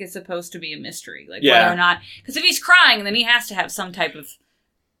 so I think it's supposed to be a mystery. Like, whether or not... Because if he's crying, then he has to have some type of...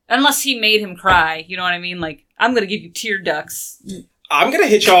 Unless he made him cry, you know what I mean? Like, I'm going to give you tear ducts. I'm going to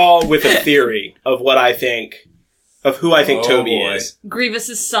hit y'all with a theory of what I think... Of who I think Toby is.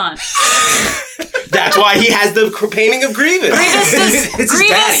 Grievous' son. That's why he has the painting of Grievous.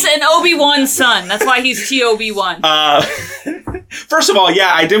 Grievous and Obi-Wan's son. That's why he's T-Obi-Wan. First of all,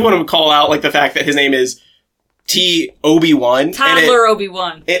 I did want to call out like the fact that his name is T-Obi-Wan. Toddler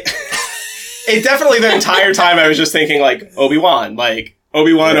Obi-Wan. It definitely the entire time I was just thinking like Obi-Wan. Like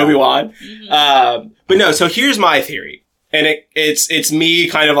Obi-Wan, Obi-Wan. Mm-hmm. But no, so here's my theory. And it's me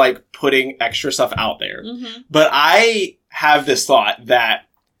kind of like putting extra stuff out there. Mm-hmm. But I have this thought that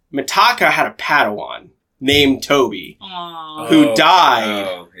Mitaka had a Padawan named Toby who died.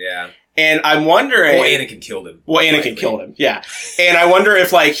 Oh, yeah. And I'm wondering... Well, Anakin killed him. Yeah. And I wonder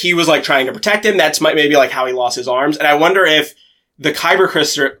if like he was like trying to protect him. That's maybe like how he lost his arms. And I wonder if the Kyber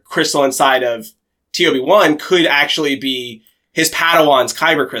crystal inside of T-Obi-Wan could actually be his Padawan's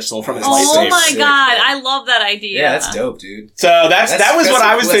Kyber crystal from his lightsaber. Oh my god, I love that idea. Yeah, that's dope, dude. So that was what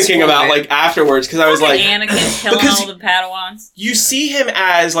I was thinking about, like, afterwards, because I was like... Anakin killing all the Padawans. You see him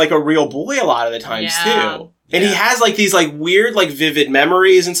as, like, a real boy a lot of the times, too. And he has, like, these, like, weird, like, vivid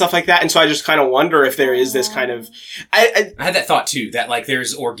memories and stuff like that, and so I just kind of wonder if there is this kind of... I had that thought, too, that, like,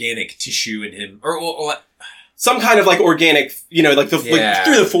 there's organic tissue in him, or some kind of, like, organic, you know, like, like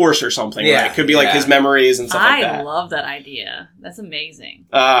through the Force or something, right? It could be, like, his memories and stuff like that. I love that idea. That's amazing.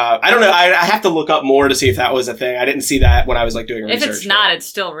 I don't know. I have to look up more to see if that was a thing. I didn't see that when I was, like, doing research. If it's not, it's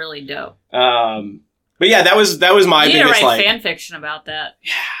still really dope. But yeah, that was my biggest, you need to write like... fan fiction about that.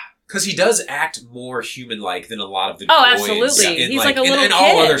 Yeah. Because he does act more human-like than a lot of the droids. Absolutely. He's like a little kid. In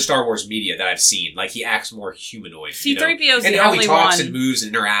all other Star Wars media that I've seen, like, he acts more humanoid. C-3PO's the only one. And how he talks and moves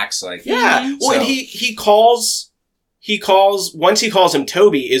and interacts, like... Yeah. Mm-hmm. Well, and he calls, once he calls him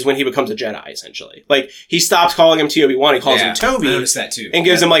Toby is when he becomes a Jedi, essentially. Like, he stops calling him T-Obi-Wan, he calls him Toby. I noticed that, too. And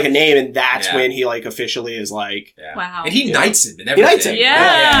gives him, like, a name, and that's when he, like, officially is, like... Yeah. Wow. And he knights him and everything. He knights him.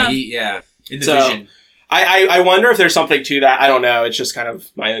 Yeah. In the vision. I wonder if there's something to that. I don't know. It's just kind of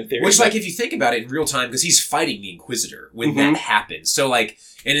my own theory. Which, like, if you think about it in real time, because he's fighting the Inquisitor when that happens. So, like,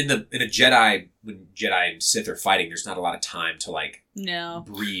 and in a Jedi, when Jedi and Sith are fighting, there's not a lot of time to, like,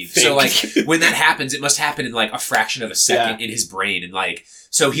 breathe. So, like, when that happens, it must happen in, like, a fraction of a second in his brain. And, like,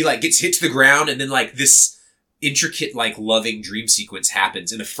 so he, like, gets hit to the ground, and then, like, this intricate, like, loving dream sequence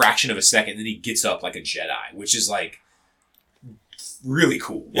happens in a fraction of a second, and then he gets up like a Jedi, which is, like, really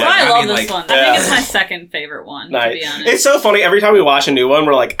cool. Yeah. I love this one. I think it's my second favorite one, to be honest. It's so funny. Every time we watch a new one,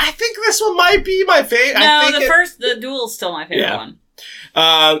 we're like, I think this one might be my favorite. No, the duel's still my favorite one.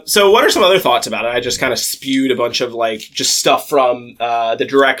 So what are some other thoughts about it? I just kind of spewed a bunch of, like, just stuff from the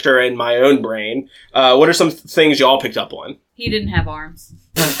director and my own brain. What are some things y'all picked up on? He didn't have arms.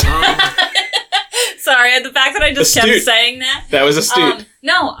 Sorry, the fact that I just kept saying that. That was astute.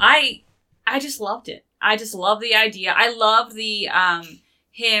 No, I just loved it. I just love the idea. I love the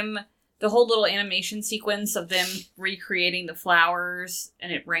whole little animation sequence of them recreating the flowers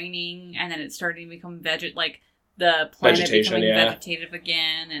and it raining and then it starting to become the planet becoming vegetative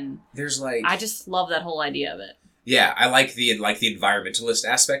again, and there's like I just love that whole idea of it. Yeah, I like the environmentalist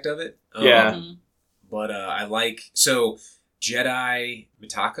aspect of it. But I like Jedi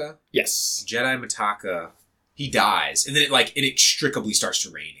Mitaka. Yes, Jedi Mitaka. he dies, and then it like inextricably starts to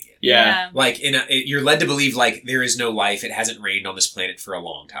rain again. Yeah. Like, you're led to believe, like, there is no life. It hasn't rained on this planet for a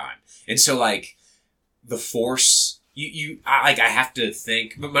long time. And so, like, the Force, I have to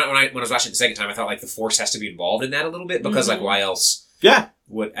think, but when I was watching it the second time, I thought, like, the Force has to be involved in that a little bit, because, like, why else? Yeah.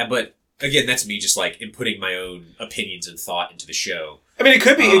 But, again, that's me just, like, inputting my own opinions and thought into the show. I mean, it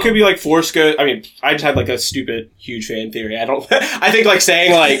could be like Force goes. I mean, I just had like a stupid, huge fan theory. I think like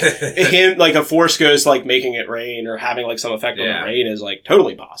saying like him, like a Force ghost, like making it rain or having like some effect on the rain is like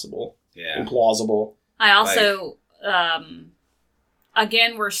totally possible. Yeah. And plausible. I also,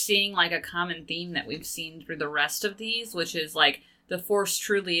 again, we're seeing like a common theme that we've seen through the rest of these, which is like the Force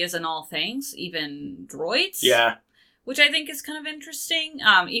truly is in all things, even droids. Yeah. Which I think is kind of interesting.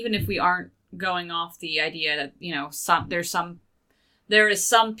 Even if we aren't going off the idea that, you know, there is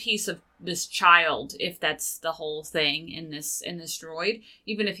some piece of this child, if that's the whole thing in this droid.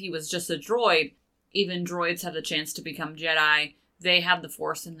 Even if he was just a droid, even droids have the chance to become Jedi. They have the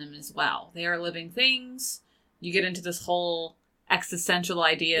Force in them as well. They are living things. You get into this whole existential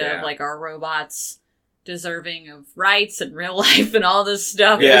idea of like, are robots deserving of rights and real life and all this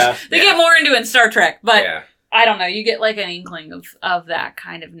stuff. Yeah. They get more into it in Star Trek, but I don't know. You get like an inkling of that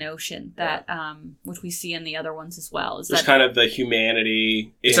kind of notion that, which we see in the other ones as well. Is There's that kind of the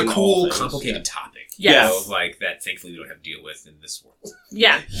humanity. It's a cool, complicated topic. Yes. You know, like that thankfully we don't have to deal with in this world.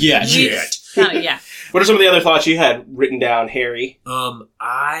 Yeah. Yeah. Yeah. What are some of the other thoughts you had written down, Harry?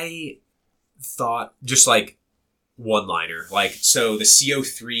 I thought just like one-liner, like, so the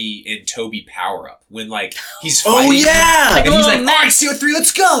CO3 and Toby power up when like he's fighting. Oh yeah, like, and he's like, all right, CO3,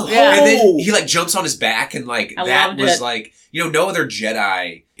 let's go. Yeah. And then he like jumps on his back, and like I that loved was it. like, you know, no other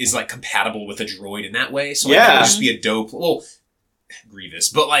Jedi is like compatible with a droid in that way. So like, that would just be a dope. Well, Grievous,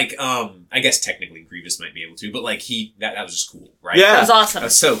 but like, I guess technically Grievous might be able to, but like that was just cool, right? Yeah, that was awesome. That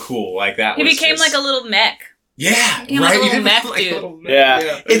was so cool. Like that. He was became just, like a little mech. Yeah, He became right. like a little mech Like, dude. little mech,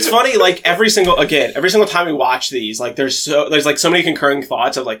 Yeah. It's funny, like every single time we watch these, like there's like so many concurring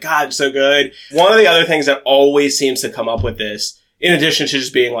thoughts of like, God, it's so good. One of the other things that always seems to come up with this, in addition to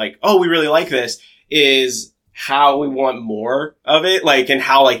just being like, oh, we really like this, is how we want more of it, like, and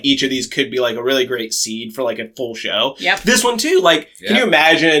how like each of these could be like a really great seed for like a full show. Yep. This one too, like, can you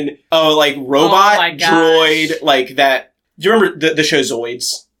imagine like robot my gosh. droid like that? Do you remember the show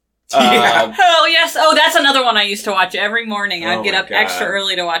Zoids? Oh yes. Oh, that's another one I used to watch every morning. I'd Oh get my up God. extra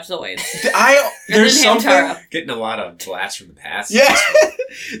early to watch Zoids. There's And then something. Hamtaro. Getting a lot of blasts from the past. Yeah.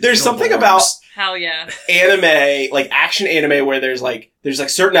 There's something about Hell yeah. anime, like action anime, where there's like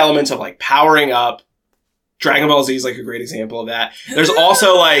certain elements of like powering up. Dragon Ball Z is like a great example of that. There's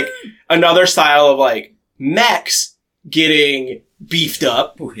also like another style of like mechs getting beefed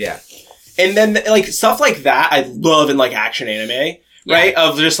up. Ooh, yeah. And then like stuff like that I love in like action anime, right?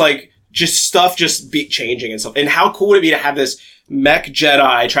 Of just stuff just be changing and stuff. And how cool would it be to have this mech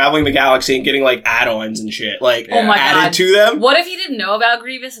Jedi traveling the galaxy and getting like add-ons and shit like Oh my added God. to them? What if he didn't know about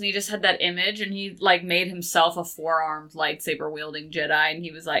Grievous and he just had that image and he like made himself a 4-armed lightsaber wielding Jedi and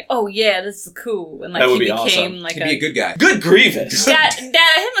he was like, oh yeah, this is cool, and like That would he be became awesome. like He'd be a good guy. Good Grievous. Dad, him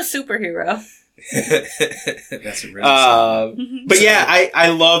a superhero. That's a really But yeah, I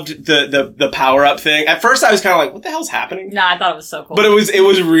loved the power up thing. At first I was kind of like, what the hell's happening? Nah, I thought it was so cool. But it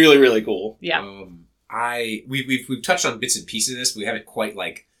was really, really cool. Yeah. We've touched on bits and pieces of this, but we haven't quite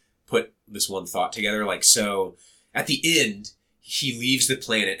like put this one thought together. Like, so at the end, he leaves the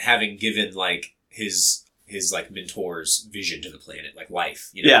planet having given like his like mentor's vision to the planet, like life.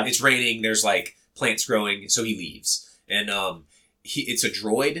 You know, Yeah. it's raining. There's like plants growing, so he leaves, and it's a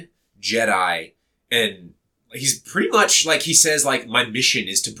droid Jedi, and he's pretty much like, he says like, my mission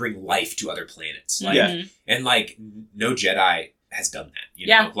is to bring life to other planets. Like, Yeah. and like no Jedi has done that. You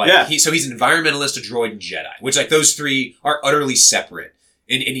Yeah. know? Like, Yeah. he's an environmentalist, a droid, and Jedi, which like those three are utterly separate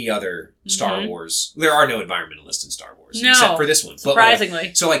in any other Star Wars. There are no environmentalists in Star Wars, No. except for this one. Surprisingly.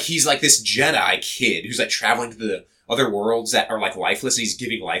 But, so like, he's like this Jedi kid who's like traveling to the other worlds that are like lifeless, and he's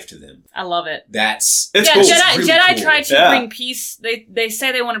giving life to them. I love it. It's It's yeah, cool. Jedi, really Jedi cool. try to Yeah. bring peace. They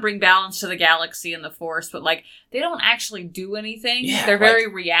say they want to bring balance to the galaxy and the Force, but like they don't actually do anything. Yeah, They're like- very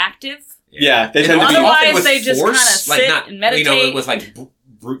reactive. Yeah, they And tend to be... Otherwise, often with they just force, kinda sit like not, and meditate. You know, with like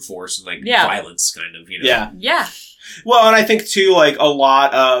brute force and like Yeah. violence, kind of. You know. Yeah. Yeah. Well, and I think too, like a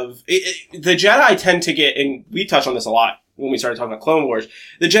lot of the Jedi tend to get, and we touched on this a lot when we started talking about Clone Wars.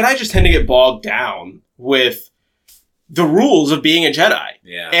 The Jedi just tend to get bogged down with the rules of being a Jedi.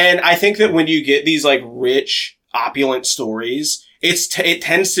 Yeah. And I think that when you get these like rich, opulent stories, it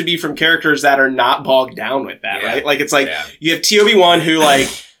tends to be from characters that are not bogged down with that, Yeah. right? Like it's like Yeah. you have T.O.B.1 who like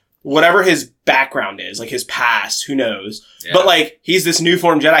whatever his background is, like his past, who knows? Yeah. But like, he's this new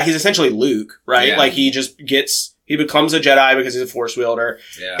form Jedi. He's essentially Luke, right? Yeah. Like he becomes a Jedi because he's a Force wielder.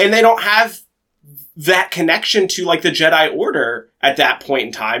 Yeah. And they don't have that connection to like the Jedi Order at that point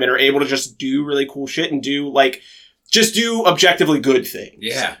in time and are able to just do really cool shit and do objectively good things.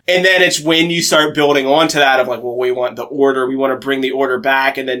 Yeah. And then it's when you start building onto that of like, well, we want the Order, we want to bring the Order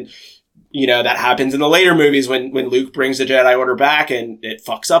back, and then that happens in the later movies when Luke brings the Jedi Order back and it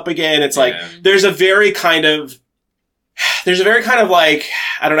fucks up again. It's like, there's a very kind of like,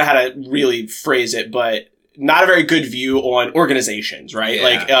 I don't know how to really phrase it, but not a very good view on organizations, right?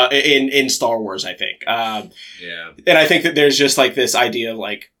 Yeah. Like, in Star Wars, I think. And I think that there's just like this idea of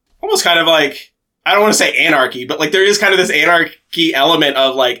like, almost kind of like, I don't want to say anarchy, but like there is kind of this anarchy element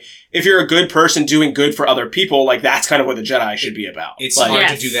of like, if you're a good person doing good for other people, like that's kind of what the Jedi should be about. It's like, hard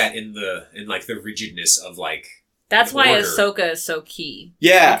to do that in like the rigidness of like. That's why order. Ahsoka is so key.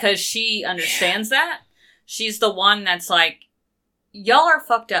 Yeah. Because she understands that. She's the one that's like, y'all are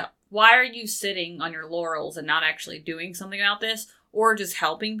fucked up. Why are you sitting on your laurels and not actually doing something about this? Or just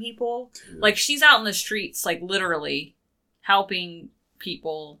helping people? Like, she's out in the streets, like, literally helping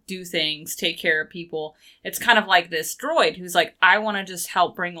people do things, take care of people. It's kind of like this droid who's like, I want to just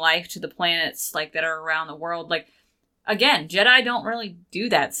help bring life to the planets, like, that are around the world. Like, again, Jedi don't really do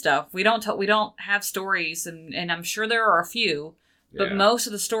that stuff. We don't have stories, and I'm sure there are a few, but most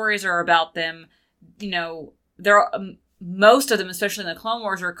of the stories are about them, most of them, especially in the Clone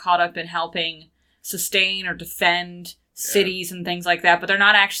Wars, are caught up in helping sustain or defend cities and things like that, but they're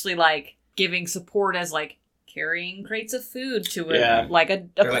not actually, like, giving support as, like, carrying crates of food to a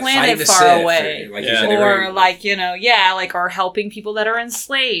planet far away. Or helping people that are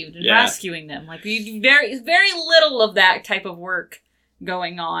enslaved and rescuing them. Like, we do very, very little of that type of work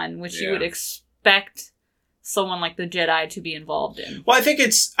going on, which you would expect someone like the Jedi to be involved in. Well, I think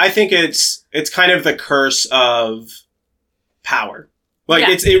it's kind of the curse of power. Like,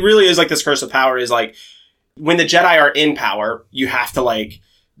 it really is like this curse of power is like, when the Jedi are in power, you have to like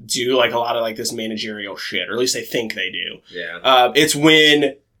do like a lot of like this managerial shit, or at least they think they do. Yeah. It's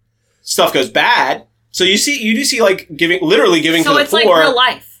when stuff goes bad. So you do see like literally giving to the poor. So it's like real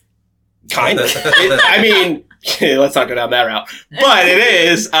life. Kind of. I mean, let's not go down that route. But it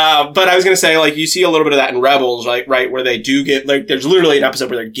is. But I was going to say, like, you see a little bit of that in Rebels, like, right, where they do get, like, there's literally an episode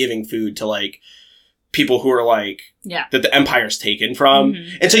where they're giving food to, like, people who are, like, that the Empire's taken from.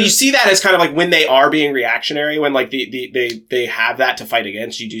 Mm-hmm. And so you see that as kind of, like, when they are being reactionary, when, like, they have that to fight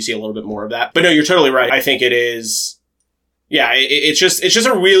against, you do see a little bit more of that. But no, you're totally right. I think it is... Yeah, it's just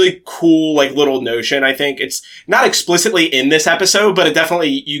a really cool, like, little notion, I think. It's not explicitly in this episode, but it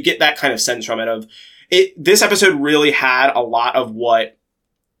definitely, you get that kind of sense from it this episode really had a lot of what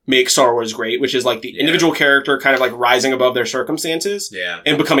makes Star Wars great, which is, like, the individual character kind of, like, rising above their circumstances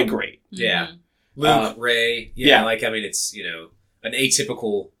and becoming great. Yeah. Luke, Rey. Yeah, like, I mean, it's, an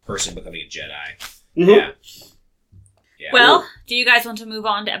atypical person becoming a Jedi. Mm-hmm. Yeah. Yeah. Well, do you guys want to move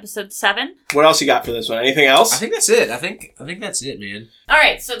on to episode 7? What else you got for this one? Anything else? I think that's it. I think that's it, man. All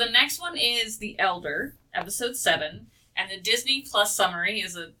right, so the next one is The Elder, episode 7, and the Disney Plus summary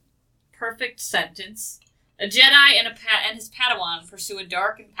is a perfect sentence. A Jedi and his Padawan pursue a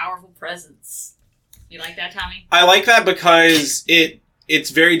dark and powerful presence. You like that, Tommy? I like that because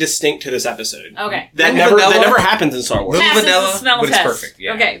it's very distinct to this episode. Okay. That never happens in Star Wars. Little vanilla, but it's perfect.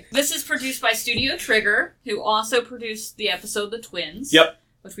 Yeah. Okay. This is produced by Studio Trigger, who also produced the episode The Twins. Yep.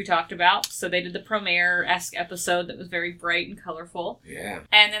 Which we talked about. So they did the premiere-esque episode that was very bright and colorful. Yeah.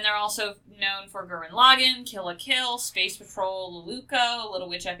 And then they're also known for Gurren Lagann, Kill la Kill, Space Patrol, Leluko, Little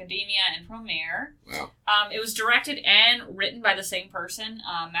Witch Academia, and Promare. Wow. It was directed and written by the same person,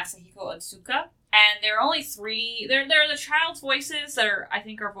 Masahiko Otsuka. And there are only 3. There are the child's voices that I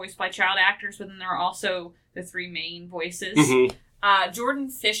think are voiced by child actors, but then there are also the 3 main voices. Mm-hmm. Jordan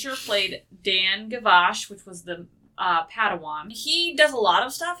Fisher played Dan Gavash, which was the Padawan. He does a lot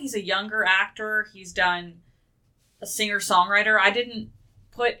of stuff. He's a younger actor. He's done a singer-songwriter. I didn't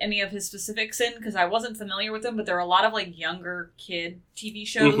put any of his specifics in because I wasn't familiar with them, but there are a lot of like younger kid TV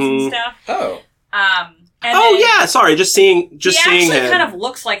shows and stuff. Oh. Sorry, just seeing him. He actually kind of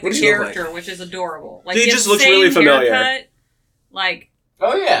looks like the character, which is adorable. Like, he just looks really familiar. Haircut, like,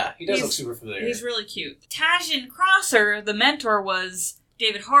 oh yeah, he does look super familiar. He's really cute. Tajin Crosser, the mentor, was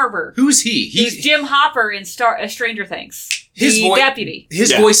David Harbour. Who's he? He's Jim Hopper in Stranger Things. His deputy.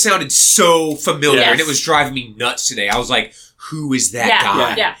 His voice sounded so familiar, Yes. and it was driving me nuts today. I was like, "Who is that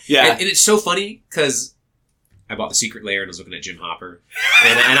guy?" Yeah. And it's so funny because I bought The Secret Lair and I was looking at Jim Hopper,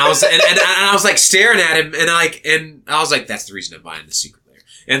 and I was and I was like staring at him, and I was like, "That's the reason I'm buying The Secret Lair."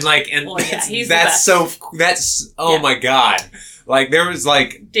 And he's that's the best. my god. Like, there was,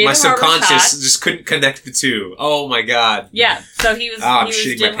 like, David my subconscious Harbour just couldn't connect the two. Oh, my God. Yeah, so he was, I'm he was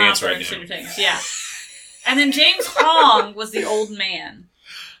shitting Jim my pants Hopper right in now. Stranger Things, yeah. And then James Hong was the old man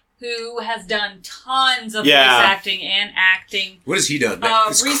who has done tons of voice acting and acting. What has he done?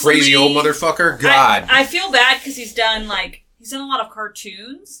 This Recently, crazy old motherfucker? God. I feel bad because he's done a lot of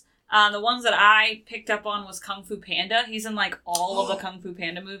cartoons. The ones that I picked up on was Kung Fu Panda. He's in like all of the Kung Fu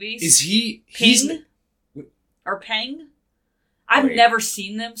Panda movies. Is he? Ping? Or Peng? I've never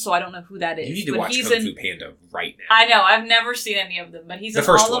seen them, so I don't know who that is. You need to watch Kung Fu Panda right now. I know, I've never seen any of them, but he's in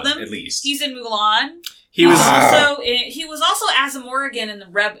all of them. At least. He's in Mulan. He was also as Morrigan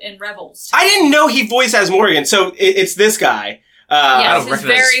in Rebels. I didn't know he voiced as Morrigan, so it's this guy. I don't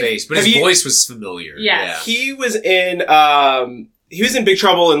recognize his face, but his voice was familiar. Yeah. He was in Big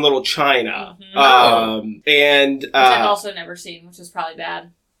Trouble in Little China. Which I've also never seen, which is probably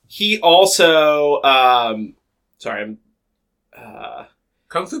bad. He also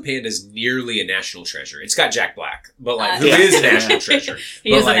Kung Fu Panda is nearly a national treasure. It's got Jack Black, but who is a national treasure?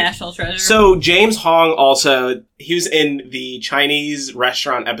 He is a national treasure. So James Hong also, he was in the Chinese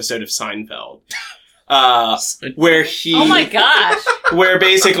restaurant episode of Seinfeld. Where he... Oh my gosh. Where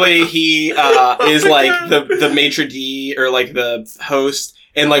basically he is like the maitre d' or like the host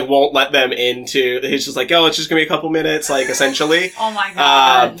and like won't let them into... He's just like, oh, it's just gonna be a couple minutes, like essentially. Oh my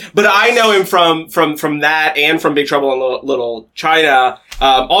god. But I know him from that and from Big Trouble in Little China.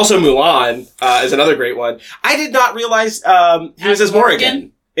 Also Mulan is another great one. I did not realize he was as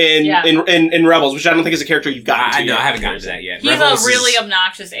Morrigan. In Rebels, which I don't think is a character you've gotten to yet. I haven't gotten to that yet. He's Rebels a really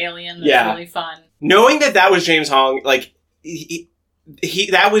obnoxious alien that's really fun. Knowing that was James Hong, like,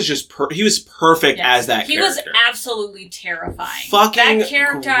 that was just, he was perfect as that character. He was absolutely terrifying. Fucking that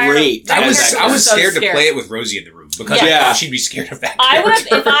character, great. I was scared to play it with Rosie in the room because I thought she'd be scared of that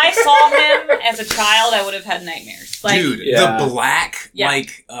character. If I saw him as a child, I would have had nightmares. Like, dude, the black, We'll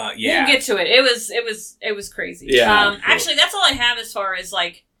get to it. It was crazy. Yeah. Actually, that's all I have as far as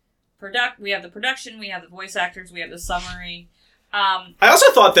like we have the production, we have the voice actors, we have the summary. I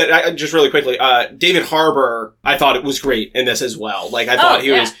also thought that, just really quickly, David Harbour, I thought it was great in this as well. Like, I thought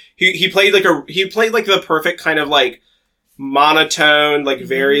he played like the perfect kind of like monotone, like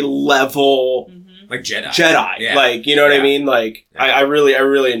very level, like Jedi. Yeah. Like, you know what I mean? Like, I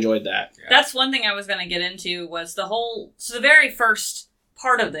really enjoyed that. Yeah. That's one thing I was going to get into was the very first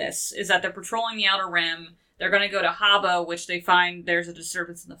part of this is that they're patrolling the Outer Rim. They're going to go to Habbo, which they find there's a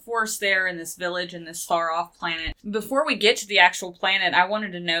disturbance in the Force there in this village in this far-off planet. Before we get to the actual planet, I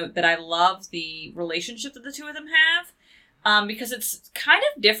wanted to note that I love the relationship that the two of them have. Because it's kind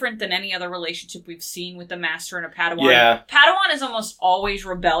of different than any other relationship we've seen with the Master and a Padawan. Yeah. Padawan is almost always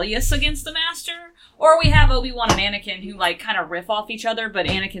rebellious against the Master. Or we have Obi-Wan and Anakin who like kind of riff off each other, but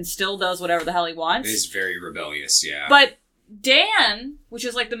Anakin still does whatever the hell he wants. It is very rebellious, yeah. But Dan, which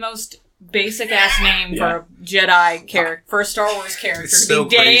is like the most basic ass name for a Jedi character, for a Star Wars character. It's so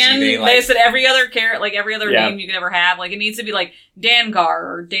Dan, crazy. they said every other name you could ever have. Like it needs to be like Dangar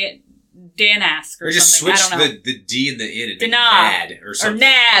or Danask or just something. switch I don't know. the D and the N and make Denad Nad or something. Or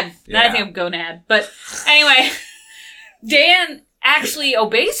Nad. Yeah. I think I'm Gonad. But anyway, Dan actually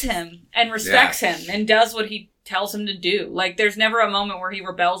obeys him and respects him and does what he tells him to do. Like, there's never a moment where he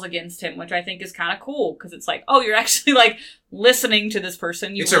rebels against him, which I think is kind of cool, because it's like, oh, you're actually, like, listening to this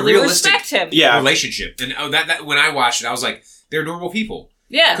person. You really respect him. Relationship. And that when I watched it, I was like, they're normal people.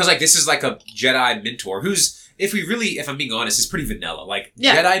 Yeah. Because, like, this is like a Jedi mentor who's, if I'm being honest, is pretty vanilla. Like,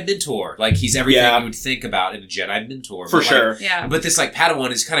 Jedi mentor. Like, he's everything you would think about in a Jedi mentor. For sure. Yeah. But this, like,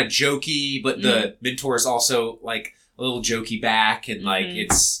 Padawan is kind of jokey, but the mentor is also, like, a little jokey back, and, like,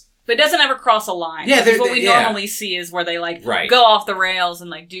 it's... But it doesn't ever cross a line. Yeah, what we normally see is where they, like, go off the rails and,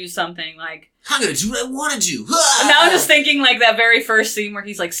 like, do something, like... I'm gonna do what I want to do. And now I'm just thinking, like, that very first scene where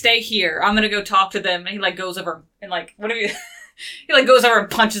he's like, stay here. I'm gonna go talk to them. And he, like, goes over and, like, what do you... He, like, goes over and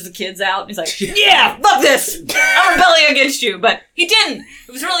punches the kids out. And he's like, yeah, fuck this! I'm rebelling against you. But he didn't.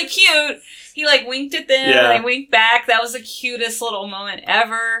 It was really cute. He, like, winked at them, and they winked back. That was the cutest little moment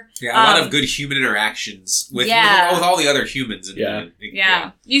ever. Yeah, a lot of good human interactions with all the other humans.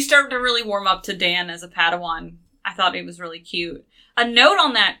 You start to really warm up to Dan as a Padawan. I thought it was really cute. A note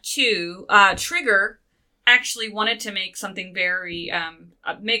on that, too, Trigger actually wanted to make something very,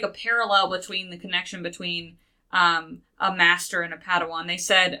 make a parallel between the connection between a master and a Padawan. They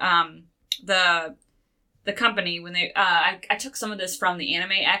said the company, when they, I took some of this from the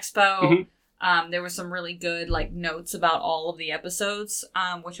Anime Expo. There were some really good, like, notes about all of the episodes,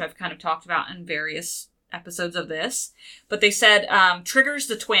 which I've kind of talked about in various episodes of this. But they said, Trigger's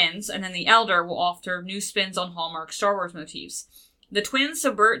the twins, and then the Elder will offer new spins on Hallmark Star Wars motifs. The twin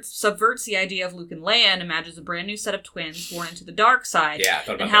subverts the idea of Luke and Leia and imagines a brand new set of twins born into the dark side,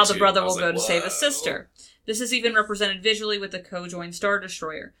 and how the brother will go to save a sister. This is even represented visually with the co-joined Star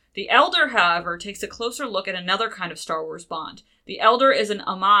Destroyer. The Elder, however, takes a closer look at another kind of Star Wars bond. The Elder is an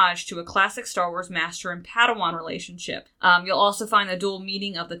homage to a classic Star Wars Master and Padawan relationship. You'll also find the dual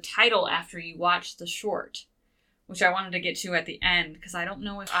meaning of the title after you watch the short, which I wanted to get to at the end, because I don't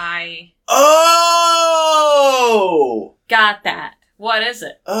know if I... Oh! Got that. What is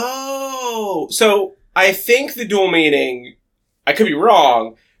it? Oh! So, I think the dual meaning, I could be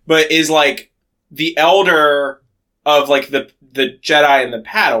wrong, but is like the Elder of like the Jedi and the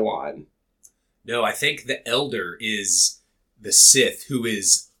Padawan. No, I think the Elder is the Sith, who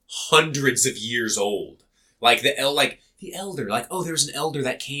is hundreds of years old. Like the Elder, like, oh, there's an Elder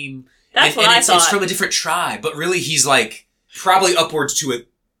that came... That's what I thought. It's from a different tribe, but really he's like probably upwards to it.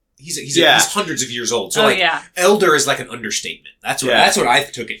 He's hundreds of years old. So Elder is like an understatement. That's what I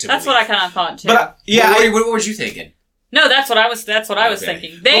took it to. That's what I kind of thought too. But what were you thinking? No, that's what I was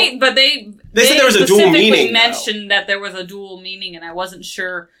thinking. They said there was a dual meaning. Mentioned that there was a dual meaning, and I wasn't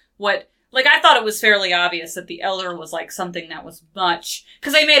sure what. Like, I thought it was fairly obvious that the Elder was like something that was much,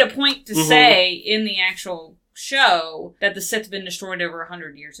 because they made a point to say in the actual show that the Sith had been destroyed over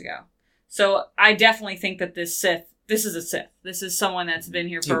 100 years ago. So I definitely think that this is a Sith. This is someone that's been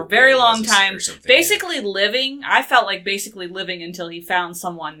here for a very long time. Basically living. I felt like basically living until he found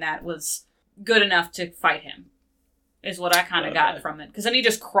someone that was good enough to fight him, is what I kind of got from it. Because then he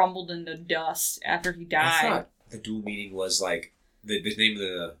just crumbled into dust after he died. I thought the dual meaning was like, the name of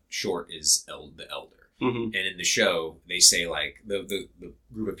the short is the Elder. Mm-hmm. And in the show, they say, like, the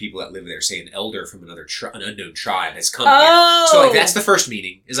group of people that live there say an elder from an unknown tribe has come here. So, like, that's the first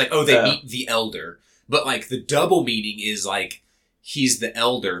meaning. Is like, oh, they meet the Elder. But, like, the double meaning is, like, he's the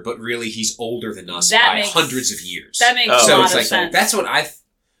Elder, but really he's older than us by hundreds of years. That makes a lot of sense. That's what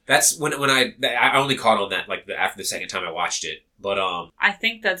that's when I only caught on that, like, after the second time I watched it. But, I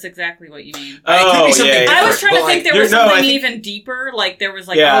think that's exactly what you mean. It could be something different, I was trying to think there was something think... even deeper. Like, there was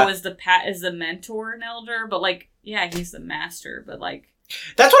like, is the mentor an elder? But like, yeah, he's the master. But like...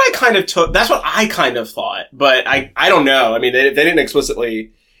 That's what I kind of took... That's what I kind of thought. But I don't know. I mean, they didn't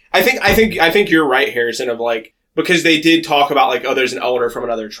explicitly... I think you're right, Harrison, of like... Because they did talk about like, oh, there's an elder from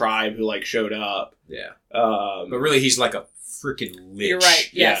another tribe who like showed up. Yeah. But really, he's like a freaking lich. You're right.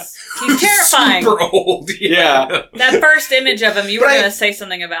 Yes. Yeah. He's terrifying. Super old. Yeah. That first image of him, you were going to say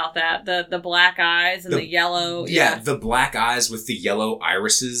something about that. The black eyes and the yellow. Yeah, the black eyes with the yellow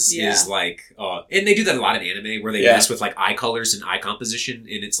irises is like, and they do that a lot in anime where they mess with like eye colors and eye composition,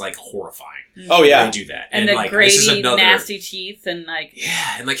 and it's like horrifying. Oh yeah. They do that. And the like, grainy, nasty teeth and like.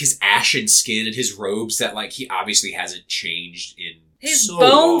 Yeah, and like his ashen skin and his robes that like he obviously hasn't changed in. His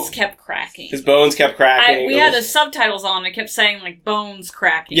bones kept cracking. We had the subtitles on and it kept saying, like, bones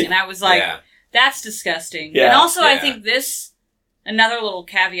cracking. Yeah. And I was like, that's disgusting. Yeah. And also, I think another little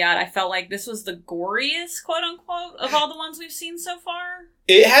caveat, I felt like this was the goriest, quote-unquote, of all the ones we've seen so far.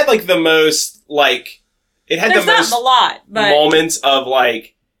 It had, like, the most, like... There's not a lot, but... moments of,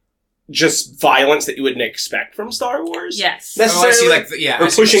 like... just violence that you wouldn't expect from Star Wars. Yes. Necessarily. Or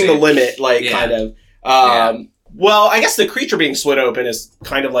pushing the limit, like, kind of. Well, I guess the creature being split open is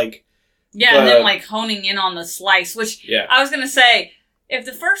kind of like... Yeah, and then like honing in on the slice, which I was going to say, if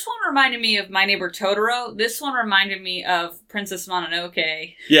the first one reminded me of My Neighbor Totoro, this one reminded me of Princess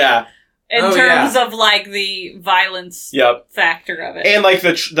Mononoke. Yeah. In terms of like the violence factor of it. And like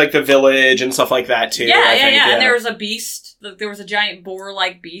the village and stuff like that too. Yeah. And there was a beast. There was a giant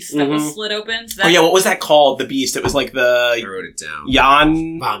boar-like beast that was split open. So what was that called? The beast. It was like the... I wrote it down.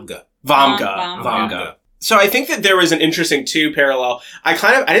 Vamga. So I think that there was an interesting parallel. I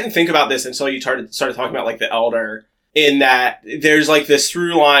didn't think about this until you started talking about like the Elder, in that there's like this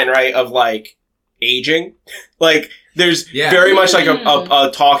through line, right, of like aging. Like there's very much like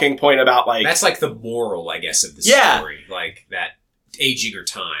a talking point about like... That's like the moral, I guess, of the story. Like that aging or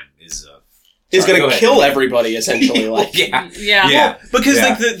time is going to kill everybody, essentially. Like, yeah. Because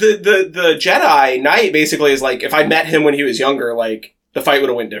like the Jedi Knight basically is like, if I met him when he was younger, like the fight would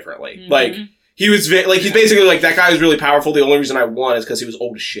have went differently. Mm-hmm. Like he was he's basically like, that guy was really powerful. The only reason I won is because he was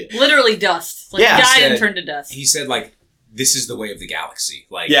old as shit. Literally dust. Like he died and turned to dust. He said like, this is the way of the galaxy.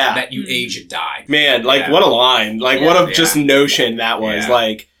 Like that you age and die. Man, like what a line. Like what a just notion that was.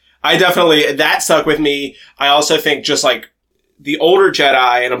 Like I definitely, that stuck with me. I also think just like the older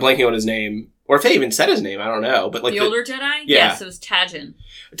Jedi, and I'm blanking on his name, or if they even said his name, I don't know. But like the older Jedi? Yes, it was Tajin.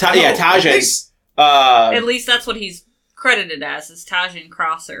 Tajin. At least that's what he's credited as is Tajin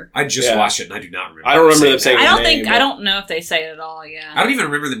Crosser. I just watched it and I do not remember. I don't remember them saying his name. I don't know if they say it at all, yeah. I don't even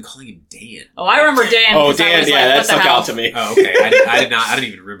remember them calling him Dan. Oh, I remember Dan. Oh, Dan, yeah, that stuck out to me. Oh, okay. I didn't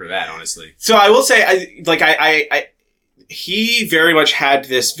even remember that, honestly. So I will say, he very much had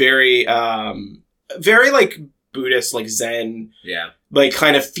this very like Buddhist, like Zen, like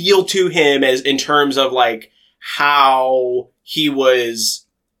kind of feel to him as in terms of like how he was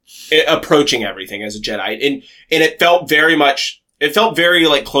approaching everything as a Jedi, and it felt very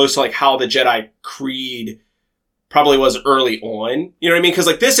like close to like how the Jedi Creed probably was early on. You know what I mean? Because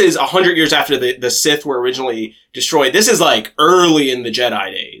like this is 100 years after the Sith were originally destroyed. This is like early in the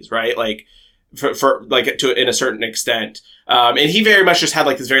Jedi days, right? Like for like to in a certain extent, and he very much just had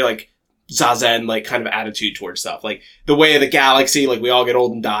like this very like Zazen like kind of attitude towards stuff, like the way of the galaxy, like we all get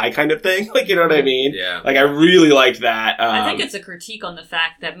old and die kind of thing. Like, you know what I mean? Yeah. Like I really liked that. I think it's a critique on the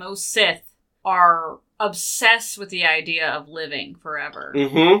fact that most Sith are obsessed with the idea of living forever.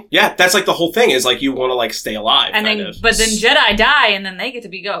 Mm-hmm. Yeah, that's like the whole thing is like you want to like stay alive. And but then Jedi die and then they get to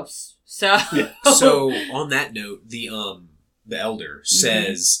be ghosts. So So on that note, the elder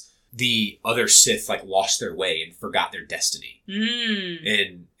says the other Sith like lost their way and forgot their destiny.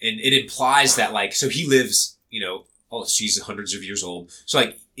 And it implies that like, so he lives, you know, she's hundreds of years old. So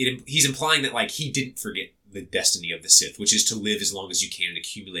like he's implying that like he didn't forget the destiny of the Sith, which is to live as long as you can and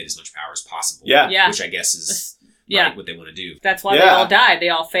accumulate as much power as possible. Yeah. Which I guess is what they want to do. That's why they all died. They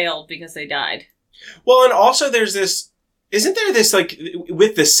all failed because they died. Well, and also there's this, isn't there this, like,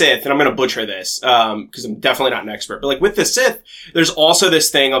 with the Sith, and I'm going to butcher this, because I'm definitely not an expert, but, like, with the Sith, there's also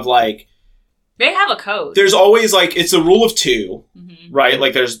this thing of, like... They have a code. There's always, like, it's a rule of two, right?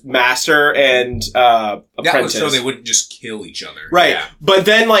 Like, there's master and apprentice. So they wouldn't just kill each other. Right. Yeah. But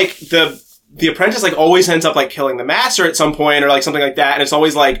then, like, the apprentice, like, always ends up, like, killing the master at some point, or, like, something like that, and it's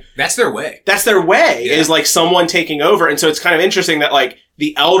always, like... That's their way. That's their way, is, like, someone taking over, and so it's kind of interesting that, like,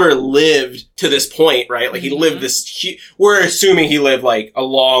 the elder lived to this point, right? Like, he lived this... we're assuming he lived, like, a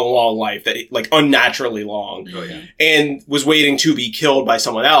long, long life, that like, unnaturally long. Oh, yeah. And was waiting to be killed by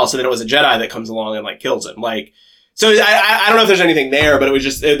someone else, and then it was a Jedi that comes along and, like, kills him. Like, so I don't know if there's anything there, but it was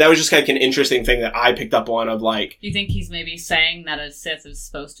just... that was just kind of an interesting thing that I picked up on of, like... Do you think he's maybe saying that a Sith is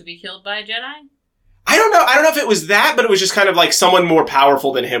supposed to be killed by a Jedi? I don't know. I don't know if it was that, but it was just kind of like someone more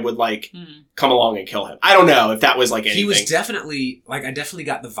powerful than him would like come along and kill him. I don't know if that was like anything. He was definitely like, I definitely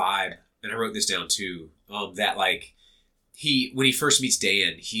got the vibe, and I wrote this down too. That like when he first meets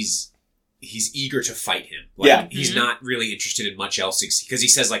Dan, he's eager to fight him. Like, he's not really interested in much else because he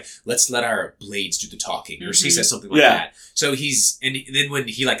says like, let's let our blades do the talking, or he says something like that. So and then when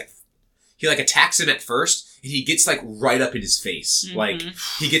he attacks him at first, and he gets like right up in his face. Like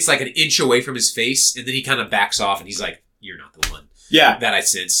he gets like an inch away from his face, and then he kind of backs off, and he's like, "You're not the one." Yeah, that I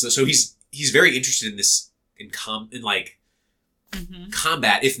sense. So he's very interested in this in combat,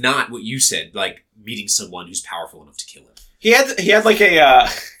 if not what you said, like meeting someone who's powerful enough to kill him. He had like a.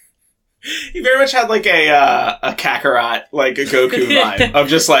 He very much had like a Kakarot, like a Goku vibe of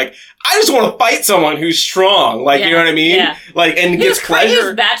just like, I just want to fight someone who's strong. Like, you know what I mean? Yeah. Like, and gets pleasure. He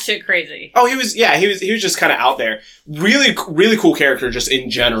was batshit crazy. Oh, he was just kind of out there. Really, really cool character just in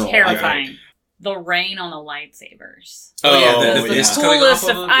general. Terrifying. The rain on the lightsabers. Oh, the coolest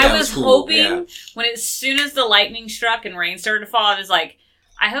of, I was hoping when as soon as the lightning struck and rain started to fall, I was like,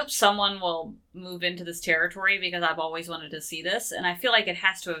 I hope someone will move into this territory because I've always wanted to see this. And I feel like it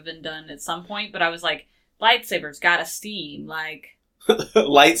has to have been done at some point. But I was like, lightsabers gotta steam. Like,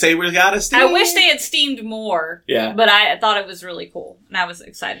 lightsabers gotta steam? I wish they had steamed more. Yeah. But I thought it was really cool. And I was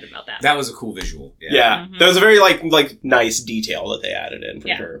excited about that. That was a cool visual. Yeah. That was a very, like nice detail that they added in, for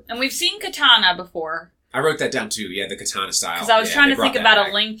sure. And we've seen katana before. I wrote that down too. Yeah, the katana style. Because I was trying to think about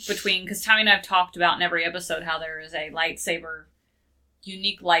a link between... Because Tommy and I have talked about in every episode how there is a lightsaber...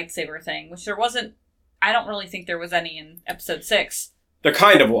 unique lightsaber thing, which there wasn't. I don't really think there was any in episode 6. There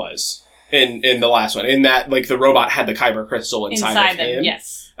kind of was in the last one, in that like the robot had the kyber crystal inside of him. Them,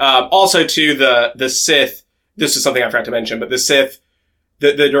 yes. Also, to the Sith. This is something I forgot to mention, but the Sith,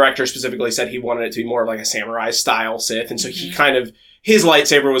 the director specifically said he wanted it to be more of like a samurai style Sith, and so he kind of his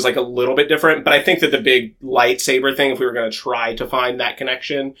lightsaber was like a little bit different. But I think that the big lightsaber thing, if we were going to try to find that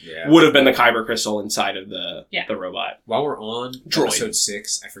connection, would have been the kyber crystal inside of the robot. While we're on episode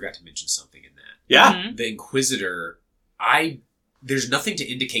 6, I forgot to mention something in that. Yeah. The Inquisitor, there's nothing to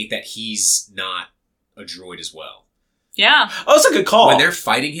indicate that he's not a droid as well. Yeah. Oh, that's a good call. When they're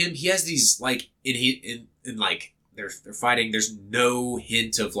fighting him, he has these like in like they're fighting. There's no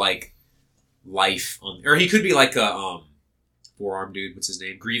hint of like life on, or he could be like a forearm dude. What's his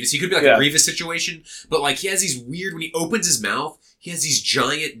name? Grievous. He could be like a Grievous situation, but like he has these weird. When he opens his mouth, he has these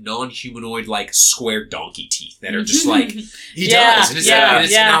giant non-humanoid like square donkey teeth that are just like he does,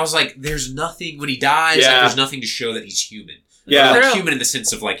 and and I was like, there's nothing when he dies. Like, there's nothing to show that he's human. Yeah, like human in the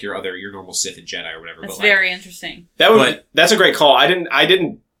sense of like your normal Sith and Jedi or whatever. That's but, like, very interesting. That's a great call. I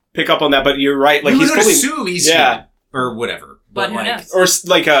didn't pick up on that, but you're right. Like, you he's would fully, assume he's human or whatever, but who like, knows? or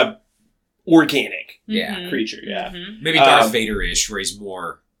like a organic creature. Yeah, maybe Darth Vader-ish, where he's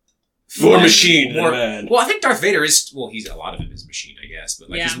more machine than more, man. Well, I think Darth Vader is. Well, he's a lot of him is machine, I guess,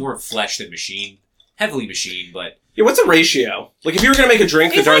 but like he's more flesh than machine, heavily machine. But yeah, what's the ratio? Like, if you were gonna make a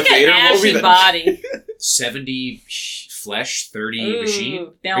drink for Darth Vader, what would be the body? 70 flesh, 30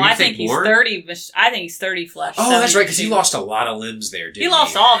 machine. No, I think he's 30. I think he's 30 flesh. Oh, that's right, because he lost a lot of limbs there. Didn't he?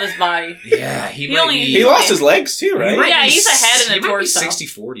 Lost all of his body. Yeah, he lost his legs too, right? Yeah, he's a head and a torso.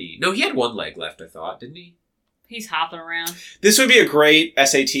 60-40. No, he had one leg left. I thought, didn't he? He's hopping around. This would be a great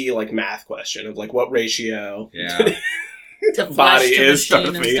SAT like math question of like what ratio. Yeah. body is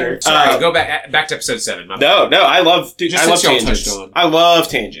Darth Vader. Sorry, go back to episode 7. No, I love tangents. I love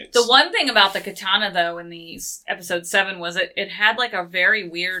tangents. The one thing about the katana, though, in these episode 7 was it had like a very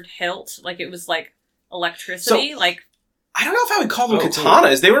weird hilt, like it was like electricity. Like I don't know if I would call them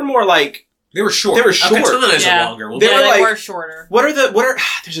katanas. They were more like they were short. They were short. A katana is a longer one. They were shorter. What are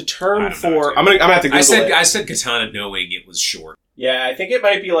there's a term for? I'm gonna have to Google it. I said katana knowing it was short. Yeah, I think it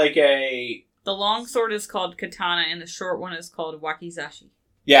might be like a. The long sword is called katana, and the short one is called wakizashi.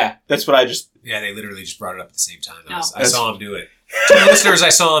 Yeah, that's what I just... Yeah, they literally just brought it up at the same time. I saw him do it. To the listeners, I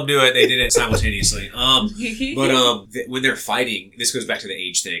saw him do it. They did it simultaneously. When they're fighting, this goes back to the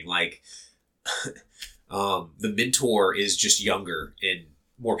age thing. Like, the mentor is just younger and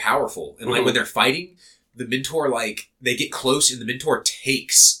more powerful. And like when they're fighting, the mentor, like, they get close and the mentor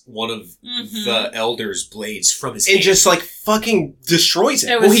takes one of the elder's blades from his hand. And just, like, fucking destroys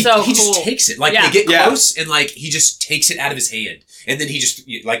it. It was he cool. just takes it. Like, they get close and, like, he just takes it out of his hand. And then he just,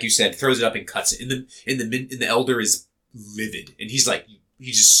 like you said, throws it up and cuts it. And the elder is livid. And he's, like,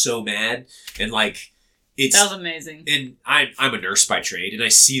 he's just so mad. And, like, that was amazing. And I'm a nurse by trade, and I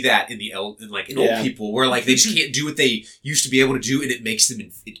see that in old people where like they just can't do what they used to be able to do, and it makes them.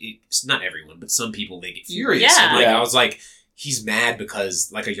 It's not everyone, but some people they get furious. Yeah. And like I was like, he's mad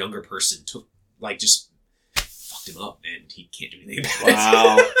because like a younger person took like just fucked him up, and he can't do anything about it.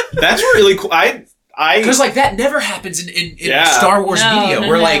 Wow, that's really cool. Because like that never happens in Star Wars media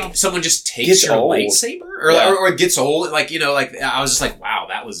where like someone just takes your lightsaber or it gets old. Like like I was just like, wow,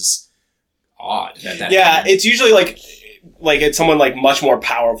 that was. Odd. That it's usually like it's someone like much more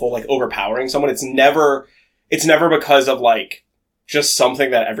powerful, like overpowering someone. It's never because of like just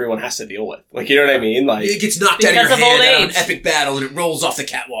something that everyone has to deal with. Like, you know what I mean? Like it gets knocked out of your hand out of an epic battle and it rolls off the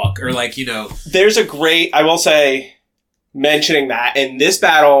catwalk or like, There's a great, I will say, mentioning that in this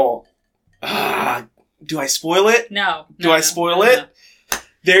battle, do I spoil it? No. Do I spoil it?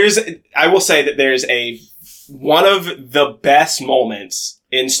 No. I will say that there's one of the best moments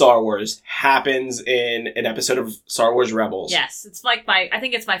in Star Wars happens in an episode of Star Wars Rebels. Yes, it's like I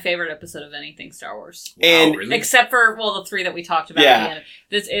think it's my favorite episode of anything Star Wars. And really? Except for the 3 that we talked about at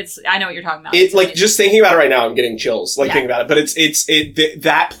the end. I know what you're talking about. It's like just thinking about it right now, I'm getting chills. Like thinking about it, but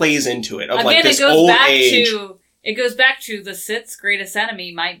that plays into it. Of again, like this it goes old back age. It goes back to the Sith's greatest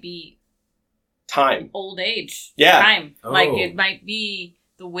enemy might be time, old age. Yeah, time. Like it might be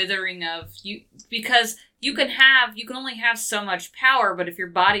the withering of you because. You can only have so much power, but if your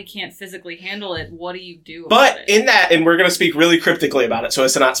body can't physically handle it, what do you do about it? In that, and we're going to speak really cryptically about it so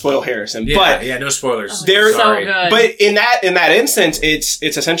as to not spoil Harrison. No spoilers. So good. But in that instance, it's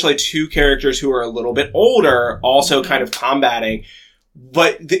essentially 2 characters who are a little bit older, also kind of combating,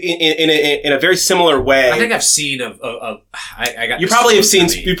 but in a very similar way. I think I've seen I got. You probably have seen.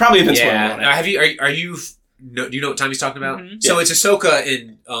 You probably have been spoiled. Yeah. Have you? Are you? Do you know what time he's talking about? Mm-hmm. So it's Ahsoka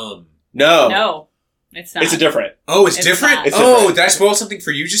in. No. It's not. It's a different. Oh, it's different? It's different. Different. Did I spoil something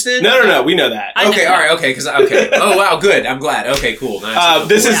for you just then? No. We know that. Okay, all right, okay, okay. Oh, wow, good. I'm glad. Okay, cool. Nice.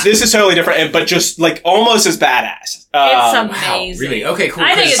 This is totally different, but just like almost as badass. It's amazing. Wow, really? Okay, cool.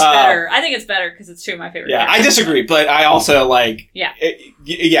 I think it's better. I think it's better because it's 2 of my favorite. Yeah, characters. I disagree, but I also like. Yeah.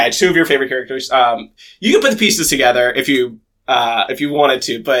 It's 2 of your favorite characters. You can put the pieces together if you wanted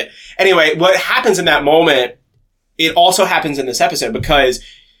to, but anyway, what happens in that moment? It also happens in this episode because.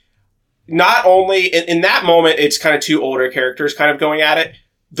 Not only in that moment, it's kind of 2 older characters kind of going at it.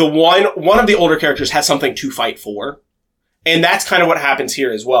 The one of the older characters has something to fight for. And that's kind of what happens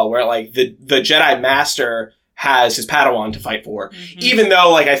here as well, where like the Jedi Master has his Padawan to fight for. Mm-hmm. Even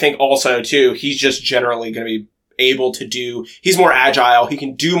though like I think also too, he's just generally going to be able to he's more agile. He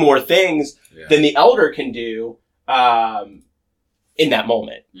can do more things than the Elder can do, in that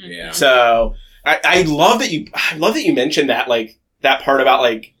moment. Yeah. So I love that you mentioned that like, that part about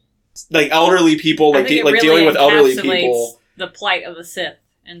like elderly people, I think it really dealing with elderly encapsulates people. The plight of the Sith.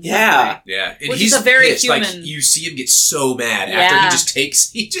 In some Yeah. way. Yeah. And Which he's is a very pissed. Like, human- you see him get so mad after he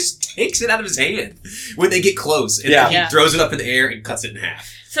just takes it out of his hand when they get close. And then he throws it up in the air and cuts it in half.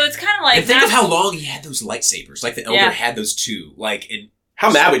 So it's kind of like... And think of how long he had those lightsabers. Like, the Elder had those too. Like, and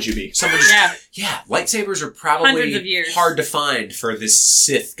how mad would you be? Someone just, lightsabers are probably Hundreds of years. hard to find for this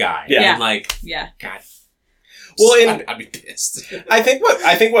Sith guy. Yeah. And like, God. Well, I'd be pissed. I think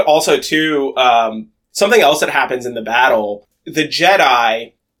what also too, something else that happens in the battle, the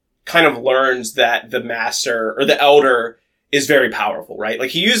Jedi kind of learns that the Master or the Elder is very powerful, right? Like,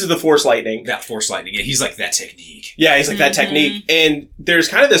 he uses the Force Lightning. That Force Lightning. Yeah, he's like, that technique. Yeah, he's like, that technique. And there's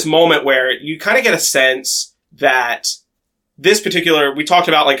kind of this moment where you kind of get a sense that this particular, we talked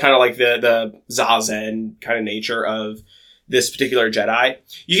about like kind of like the Zazen kind of nature of this particular Jedi.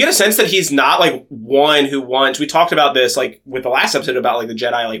 You get a sense that he's not like one who wants, we talked about this like with the last episode about like the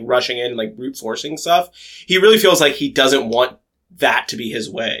Jedi like rushing in, like brute forcing stuff. He really feels like he doesn't want that to be his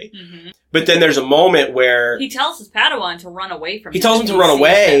way. Mm-hmm. But then there's a moment where he tells his Padawan to run away from him. He tells him to run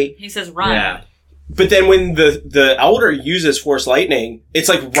away. He says run. Yeah. But then when the Elder uses Force Lightning, it's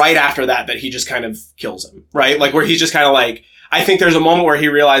like right after that he just kind of kills him, right? Like where he's just kind of like, I think there's a moment where he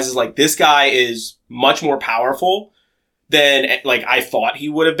realizes like this guy is much more powerful than like I thought he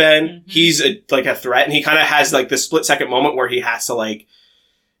would have been. Mm-hmm. He's like a threat, and he kind of has like this split second moment where he has to like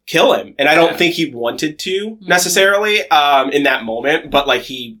kill him. And I don't think he wanted to necessarily in that moment, but like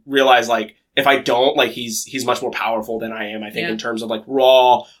he realized like if I don't, like he's much more powerful than I am, I think, in terms of like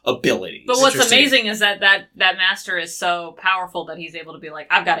raw abilities. But what's amazing is that Master is so powerful that he's able to be like,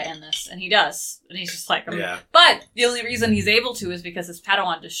 I've got to end this. And he does. And he's just like, But the only reason he's able to is because his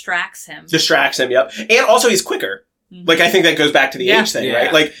Padawan distracts him. Yep. And also he's quicker. Mm-hmm. Like I think that goes back to the age thing,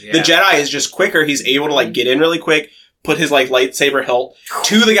 right? Like the Jedi is just quicker. He's able to like get in really quick, put his like lightsaber hilt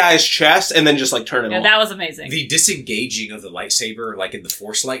to the guy's chest, and then just like turn it on. That was amazing. The disengaging of the lightsaber, like in the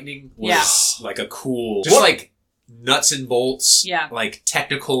Force Lightning, was like a cool, just like nuts and bolts, like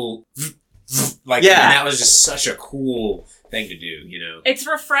technical, like and that was just such a cool thing to do, you know? It's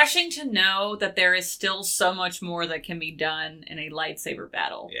refreshing to know that there is still so much more that can be done in a lightsaber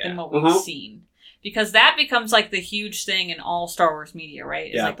battle than what we've seen. Because that becomes like the huge thing in all Star Wars media, right?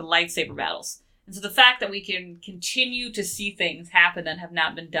 It's like the lightsaber battles. And so the fact that we can continue to see things happen that have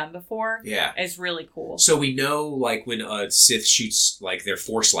not been done before is really cool. So we know, like, when a Sith shoots, like, their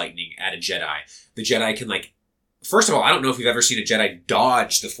Force Lightning at a Jedi, the Jedi can, like, first of all, I don't know if we've ever seen a Jedi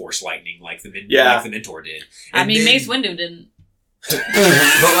dodge the Force Lightning like the Mentor did. And I mean, Mace Windu didn't.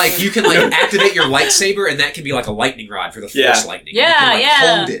 But, like, you can, like, activate your lightsaber, and that can be, like, a lightning rod for the Force Lightning. Yeah, you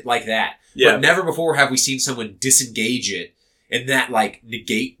can, like, hold it like that. Yeah. But never before have we seen someone disengage it and that, like,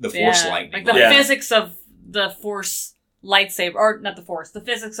 negate the Force Lightning. Like, the physics of the Force lightsaber, or not the Force, the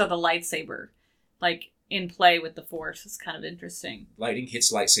physics of the lightsaber, like, in play with the Force is kind of interesting. Lightning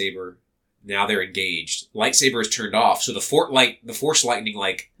hits lightsaber. Now they're engaged. Lightsaber is turned off, so the Force Lightning,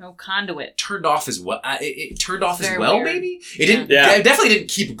 like... No conduit. Turned off as well. It turned off as well, weird. Maybe? It didn't... It definitely didn't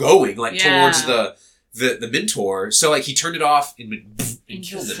keep going, like, towards the Mentor. So, like, he turned it off and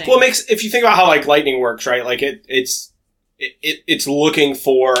killed him. Well, it makes... If you think about how, like, lightning works, right? Like, it's looking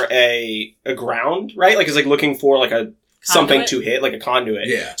for a ground, right? Like, it's, like, looking for, like, something to hit, like a conduit.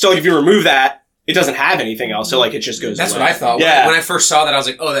 Yeah. So, like, if you remove that, it doesn't have anything else, so like it just goes That's away. what I thought. Yeah. When I first saw that, I was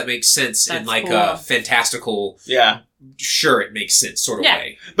like, oh, that makes sense. That's in like cool. a fantastical, sure, it makes sense sort of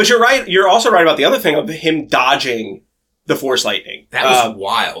way. But you're right. You're also right about the other thing of him dodging the Force Lightning. That was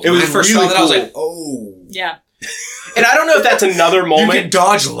wild. It was when I first really saw that, cool. I was like, oh. Yeah. And I don't know if that's another moment. You can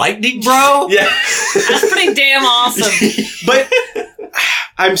dodge lightning, bro? Yeah. That's pretty damn awesome. But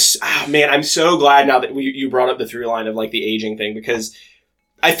I'm so glad now that you brought up the through line of like the aging thing, because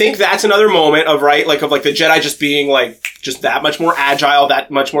I think that's another moment of the Jedi just being like just that much more agile, that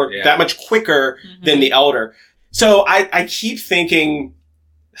much quicker than the Elder. So I keep thinking,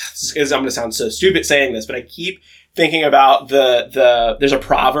 I'm going to sound so stupid saying this, but I keep thinking about there's a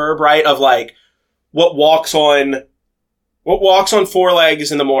proverb, right, of like what walks on 4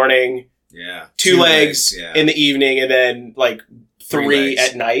 legs in the morning, two legs in the evening, and then like 3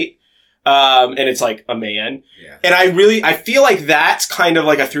 at night. And it's like a man. Yeah. And I feel like that's kind of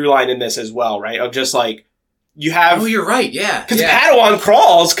like a through line in this as well, right? Of just like, you have... Oh, you're right, yeah. Because Padawan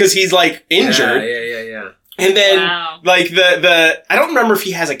crawls because he's like injured. Yeah. And then like the I don't remember if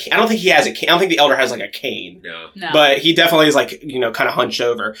he has a cane. I don't think he has a cane. I don't think the Elder has like a cane. No. But he definitely is like, kind of hunched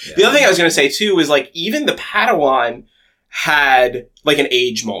over. Yeah. The other thing I was going to say too is like, even the Padawan had like an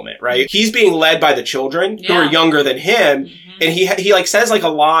age moment, right? He's being led by the children who are younger than him. Mm-hmm. And he like says like a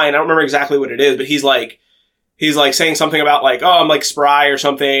line, I don't remember exactly what it is, but he's like, he's like saying something about like, oh, I'm like spry or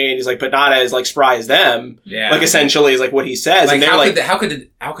something. And he's like, but not as like spry as them. Yeah. Like essentially is like what he says. Like, and they're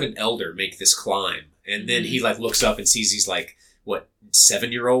how could an elder make this climb? And then he like looks up and sees these like, what,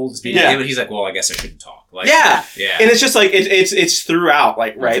 7-year-olds beating him? And he's like, well, I guess I shouldn't talk. Like, yeah. Yeah. And it's just like, it's throughout,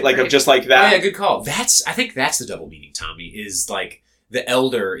 like, right? Like, of just like that. Oh, yeah, good call. I think that's the double meaning, Tommy, is like, the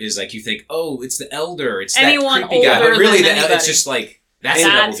elder is like, you think, oh, it's the elder. It's anyone that creepy guy. older But really, than anybody. it's just like, that's the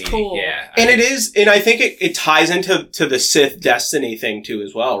double meaning. Cool. Yeah. And it is, and I think it ties into the Sith destiny thing too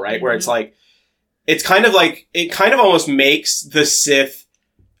as well, right? Where it's like, it's kind of like, it kind of almost makes the Sith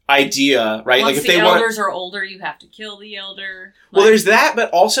idea, right? Once like if the they elders are older, you have to kill the elder. Well, there's that, but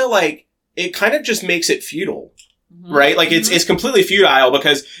also like, it kind of just makes it futile, right? Like it's completely futile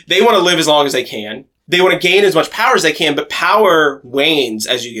because they want to live as long as they can. They want to gain as much power as they can, but power wanes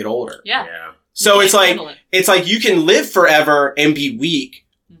as you get older. Yeah. So it's like you can live forever and be weak,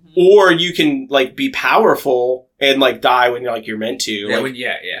 or you can like be powerful and like die when you're meant to. Yeah, like,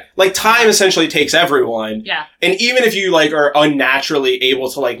 yeah. Like time essentially takes everyone. Yeah. And even if you like are unnaturally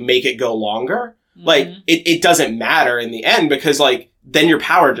able to like make it go longer, like it doesn't matter in the end because like then your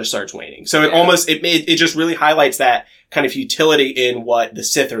power just starts waning. So it almost it just really highlights that kind of futility in what the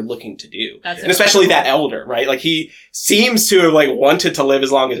Sith are looking to do. And especially that elder, right? Like he seems to have like wanted to live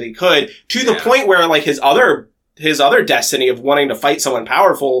as long as he could to the point where like his other destiny of wanting to fight someone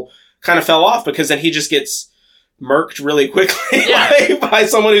powerful kind of fell off because then he just gets murked really quickly by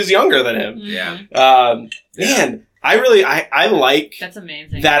someone who's younger than him. Yeah. Man, I like that's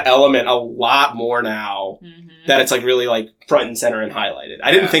amazing. That element a lot more now that it's like really like front and center and highlighted.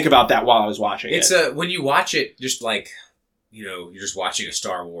 I didn't think about that while I was watching it. It's when you watch it, just like, you're just watching a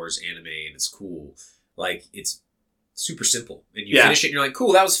Star Wars anime and it's cool. Like it's super simple and you finish it and you're like,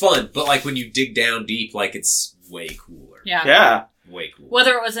 cool, that was fun. But like when you dig down deep, like it's way cooler. Yeah. Way cooler.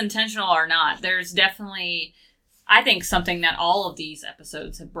 Whether it was intentional or not, there's definitely, I think, something that all of these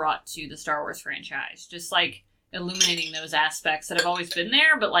episodes have brought to the Star Wars franchise. Just like illuminating those aspects that have always been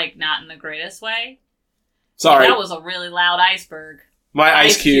there, but like not in the greatest way. Sorry. That was a really loud iceberg. My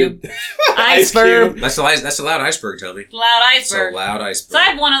ice cube. Iceberg. That's a loud iceberg, Tommy. Loud iceberg. It's a loud iceberg. So I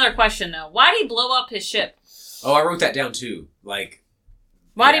have one other question though. Why did he blow up his ship? Oh, I wrote that down too. Like,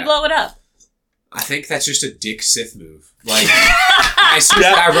 why did he blow it up? I think that's just a dick Sith move. Like,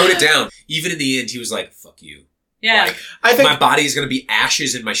 I wrote it down. Even in the end, he was like, "Fuck you." Yeah. Like, I think my body is going to be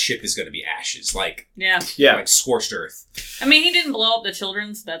ashes and my ship is going to be ashes. Like, like scorched earth. I mean, he didn't blow up the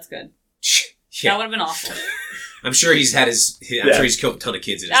children, so that's good. That would have been awful. I'm sure he's had I'm sure he's killed a ton of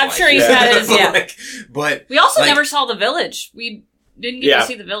kids in his life. I'm sure he's had his, like, but we also never saw the village. We didn't get to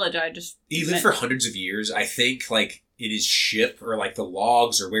see the village. He lived for hundreds of years. I think, like, in his ship or, like, the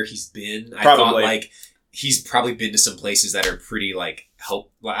logs or where he's been. I thought, like, he's probably been to some places that are pretty, like,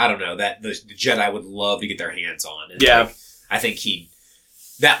 I don't know, that the Jedi would love to get their hands on. And, like, I think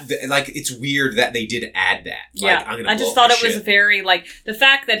it's weird that they did add that. Yeah. Like, I just thought it was very, like, the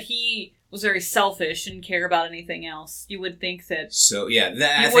fact that he was very selfish and care about anything else. You would think that. So yeah,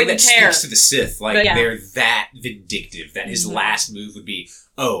 I think that speaks to the Sith. Like they're that vindictive that his last move would be,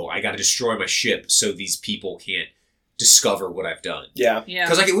 "Oh, I got to destroy my ship so these people can't discover what I've done." Yeah.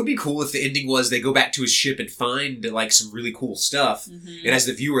 Because like it would be cool if the ending was they go back to his ship and find like some really cool stuff, and as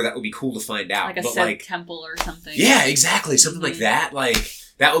the viewer, that would be cool to find out. Like a Sith temple or something. Yeah, exactly, something like that. Like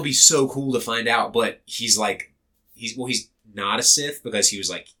that would be so cool to find out. But he's not a Sith because he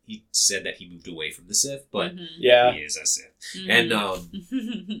said that he moved away from the Sith, but he is a Sith. And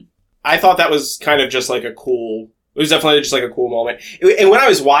I thought that was kind of just like it was definitely just like a cool moment. And when I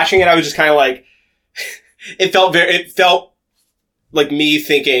was watching it, I was just kind of like, it felt like me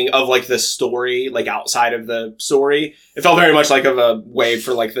thinking of like the story, like outside of the story. It felt very much like of a way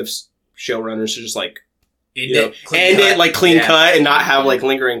for like the showrunners to just like, end it like clean cut and not have like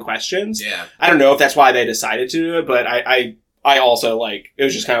lingering questions. Yeah. I don't know if that's why they decided to do it, but I also like, it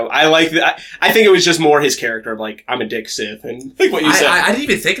was just kind of, I think it was just more his character of like, I'm a dick Sith and like what you said. I didn't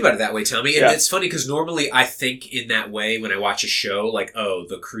even think about it that way, Tommy. And it's funny because normally I think in that way when I watch a show, like, oh,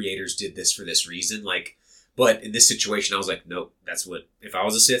 the creators did this for this reason. Like, but in this situation, I was like, nope, if I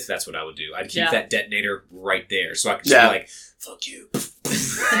was a Sith, that's what I would do. I'd keep that detonator right there. So I could just be like, fuck you.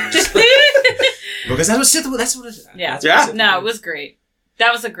 Because that's what it is. Yeah. No, it was great.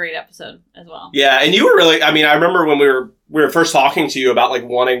 That was a great episode as well. Yeah, and you were really, I mean, I remember when we were first talking to you about like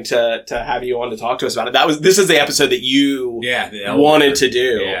wanting to have you on to talk to us about it. This is the episode that you wanted to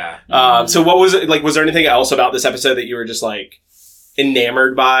do. Yeah. So what was it, like, was there anything else about this episode that you were just like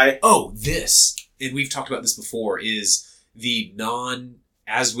enamored by? Oh, and we've talked about this before, is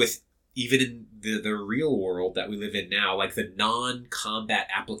as with even in the real world that we live in now, like the non-combat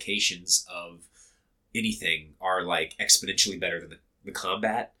applications of anything are like exponentially better than the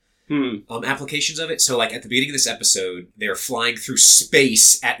combat Hmm. applications of it. So like at the beginning of this episode, they're flying through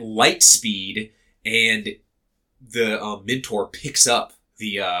space at light speed, and the mentor picks up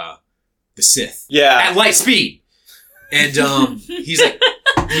the Sith Yeah. at light speed, and he's like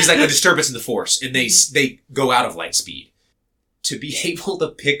a disturbance in the Force, and they go out of light speed. To be able to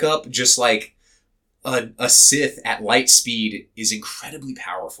pick up just like a Sith at light speed is incredibly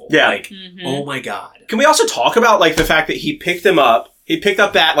powerful. Yeah. Like, oh my god. Can we also talk about like the fact that he picked them up? He picked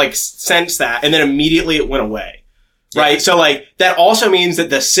up that, like, sensed that, and then immediately it went away. Yeah. Right? So, like, that also means that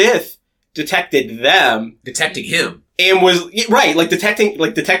the Sith detected them. Detecting him. And was, right,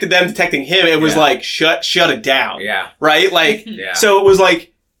 detected them, detecting him. It was like, shut it down. Yeah. Right? Like, Yeah. so it was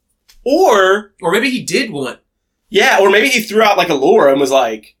like, or maybe he did want. Yeah, or maybe he threw out like a lure and was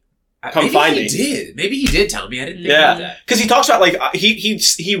like, come maybe find he me. did. Maybe he did tell me. I didn't think about Yeah. that. Because he talks about, like,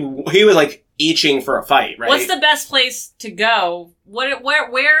 he was, like, itching for a fight, right? What's the best place to go?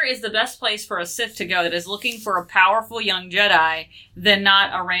 Where is the best place for a Sith to go that is looking for a powerful young Jedi than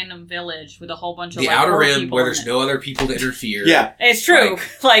not a random village with a whole bunch of The like, Outer poor Rim, people where in there's it? no other people to interfere. Yeah. It's true.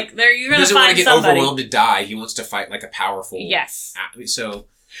 Like there, you're He gonna doesn't want find to get somebody. overwhelmed and die. He wants to fight like a powerful. Yes. So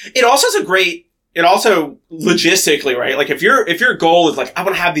It also is it also logistically, right? Like if your goal is like, I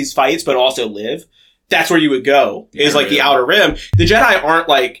want to have these fights, but also live, that's where you would go, is like the Outer Rim. The Jedi aren't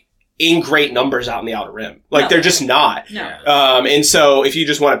like in great numbers out in the Outer Rim. Like they're just not. No. And so if you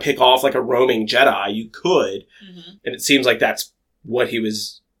just want to pick off like a roaming Jedi, you could. Mm-hmm. And it seems like that's what he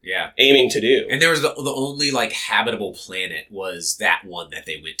was aiming to do. And there was the only like habitable planet was that one that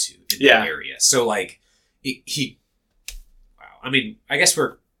they went to in Yeah. that area. So like wow. I mean, I guess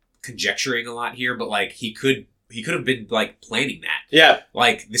we're conjecturing a lot here, but like he could have been like planning that. Yeah.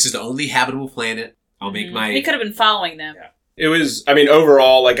 Like this is the only habitable planet. I'll make my. He could have been following them. Yeah. It was, I mean,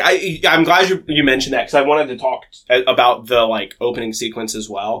 overall, like, I'm glad you mentioned that because I wanted to talk about the, like, opening sequence as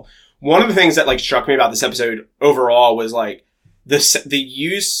well. One of the things that, like, struck me about this episode overall was, like, the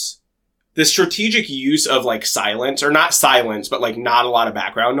strategic use of, like, silence, or not silence, but, like, not a lot of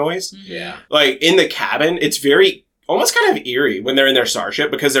background noise. Yeah. Like, in the cabin, it's very, almost kind of eerie when they're in their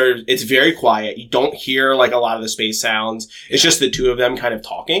starship because it's very quiet. You don't hear, like, a lot of the space sounds. It's just the two of them kind of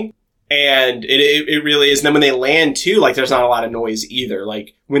talking. And it really is. And then when they land too, like there's not a lot of noise either.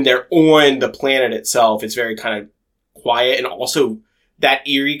 Like when they're on the planet itself, it's very kind of quiet and also that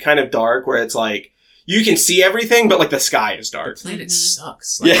eerie kind of dark where it's like you can see everything, but like the sky is dark. The planet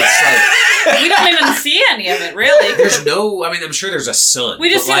sucks. Like, Yeah. it's like We don't even see any of it, really. there's no. I mean, I'm sure there's a sun. We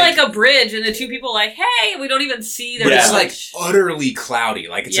just see but, like a bridge and the two people like, hey, we don't even see their But it's village. like utterly cloudy.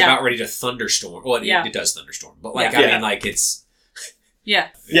 Like it's Yeah. about ready to thunderstorm. Well, it does thunderstorm, but like Yeah. I Yeah. mean, like it's. Yeah.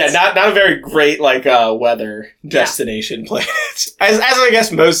 Yeah, not a very great like weather destination planet. As I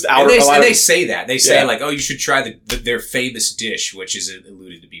guess most outer. And they say that they say Yeah. like, oh, you should try their famous dish, which is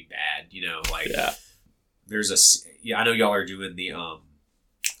alluded to be bad. You know, like there's I know y'all are doing the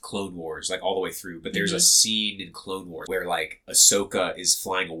Clone Wars like all the way through, but there's a scene in Clone Wars where like Ahsoka is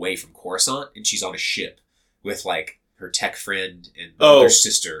flying away from Coruscant and she's on a ship with like her tech friend and their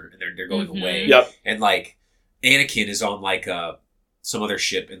sister, and they're going away. Yep. And like Anakin is on like some other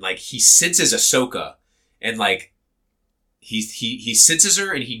ship, and like he senses Ahsoka, and like he senses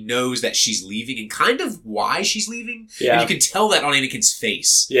her, and he knows that she's leaving, and kind of why she's leaving. Yeah. And you can tell that on Anakin's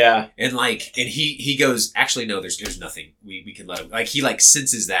face. Yeah. And like, and he goes, actually no, there's nothing. We can let him. Like he like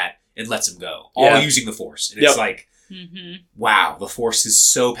senses that and lets him go, all using the Force. And it's like, wow, the Force is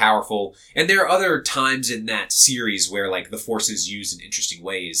so powerful. And there are other times in that series where like the Force is used in interesting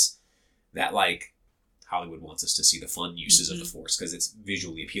ways that like Hollywood wants us to see the fun uses of the Force because it's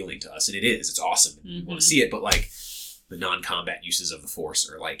visually appealing to us, and it is. It's awesome. And we want to see it, but like the non-combat uses of the Force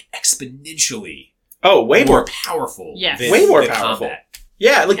are like exponentially way more powerful. Yes. Than way more the powerful. combat.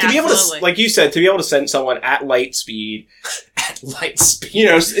 Yeah, like to be able to, Absolutely. like you said, to be able to send someone at light speed, At light speed. you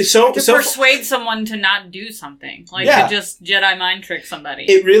know, it's so To persuade someone to not do something. Like Yeah. to just Jedi mind trick somebody.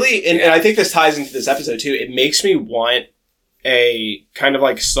 It really, and I think this ties into this episode too. It makes me want a kind of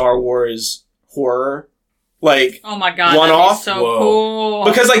like Star Wars horror, like oh my god, one that'd be off. so Whoa. cool.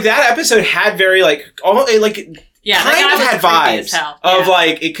 Because like that episode had very like almost like yeah, that kind guy of was had creepy as vibes hell. of Yeah.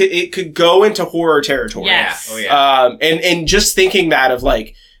 like it could go into horror territory. Yes. Oh yeah. And just thinking that of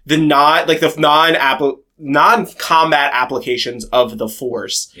like the non-combat applications of the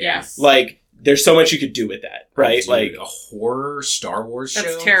Force. Yes. Like there's so much you could do with that, right? Dude, like a horror Star Wars show.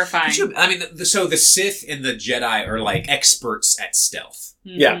 That's terrifying. I mean, so the Sith and the Jedi are like experts at stealth,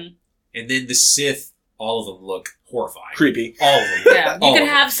 yeah, and then the Sith, all of them look horrifying. creepy. All of them. Yeah, All you could of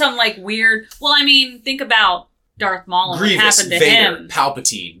them. have some like weird. Well, I mean, think about Darth Maul and what Grievous, happened to Vader, him.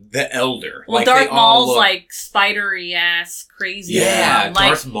 Palpatine, the Elder. Well, like, Darth they all Maul's look- like spidery ass, crazy. Yeah, like,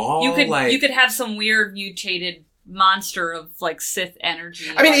 Darth Maul. You could have some weird mutated monster of like Sith energy.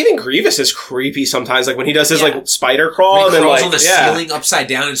 I mean, like, even Grievous is creepy sometimes. Like when he does his Yeah. like spider crawl When and he then crawls like on the yeah. ceiling upside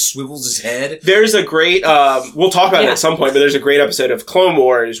down and swivels his head. There's a great. We'll talk about it Yeah. at some point, but there's a great episode of Clone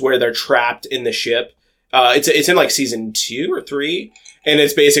Wars where they're trapped in the ship. It's in like season 2 or 3. And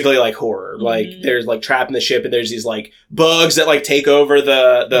it's basically like horror. Like there's like trapped in the ship and there's these like bugs that like take over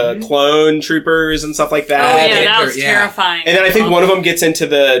the clone troopers and stuff like oh that. yeah, and, that was yeah. terrifying. and then I think one of them gets into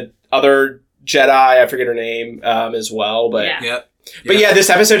the other Jedi, I forget her name, as well. But Yeah. Yep. but yeah, this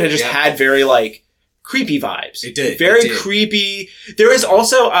episode had just Yeah. had very like creepy vibes. It did. Very It did. creepy. There is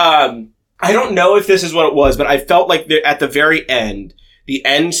also I don't know if this is what it was, but I felt like at the very end, the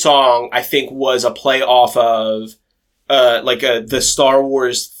end song I think was a play off of the Star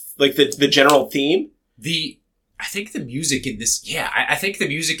Wars, like the general theme. I think the music in this, I think the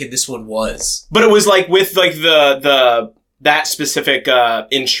music in this one was. But it was like with like that specific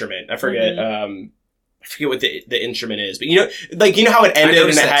instrument. I forget. I forget what the instrument is, but you know how it ended and it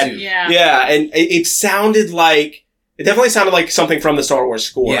noticed that had too. Yeah. and it sounded like it definitely sounded like something from the Star Wars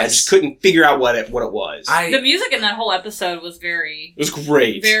score. I Yes. just couldn't figure out what it was. The music in that whole episode was It was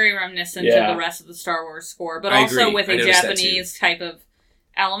great. very reminiscent Yeah. of the rest of the Star Wars score, but I also agree. with I a noticed that Japanese type of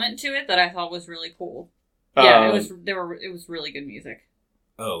element to it that I thought was really cool. Yeah, it was really good music.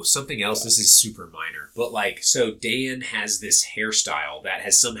 Oh, something else. This is super minor. But, like, so Dan has this hairstyle that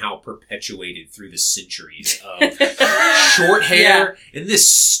has somehow perpetuated through the centuries of short hair and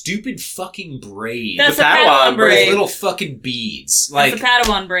this stupid fucking braid. That's The a Padawan Padawan with braid. little fucking beads. That's Like, a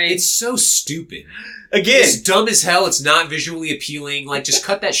Padawan braid. it's so stupid. Again, It's dumb as hell. It's not visually appealing. Like, just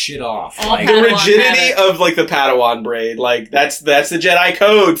cut that shit off. All Like, the Padawan rigidity had it. of like the Padawan braid, like that's the Jedi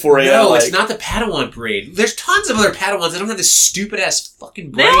code for you. no, like, it's not the Padawan braid. There's tons of other Padawans that don't have this stupid ass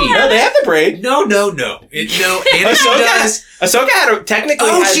fucking They braid. don't No, they have the braid. No. Anakin does. Ahsoka had technically.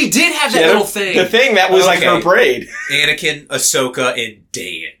 Oh, had, she did have she that had little thing. The thing that was like Okay. her braid. Anakin, Ahsoka, and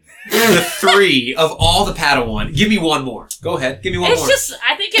Dan. The 3 of all the Padawan. Give me one more. Go ahead. Give me one It's more. just,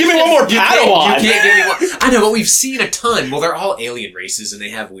 I think it's Give me just, one more You Padawan. can't give me one. I know, but we've seen a ton. Well, they're all alien races and they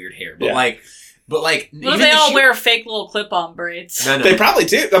have weird hair. But Yeah. like, What even if they the all hu- wear fake little clip-on braids? No. They probably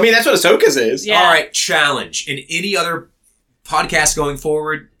do. I mean, that's what Ahsoka's is. Yeah. All right, challenge. In any other podcast going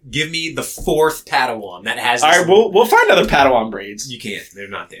forward, give me the 4th Padawan that has. All This right, we'll find other Padawan braids. You can't. They're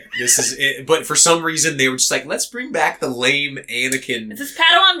not there. This is it. But for some reason, they were just like, let's bring back the lame Anakin. It's this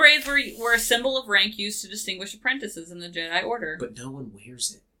Padawan braids were a symbol of rank used to distinguish apprentices in the Jedi Order. But no one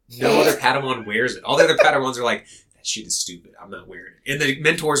wears it. No other Padawan wears it. All the other Padawans are like, that shit is stupid. I'm not wearing it. And the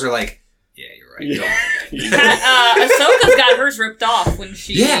mentors are like, yeah, you're right. Don't wear that. Ahsoka's got hers ripped off when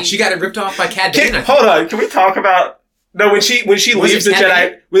she... Yeah, she got it ripped off by Cad Bane. I think. Hold on, can we talk about? No, when she Was leaves it the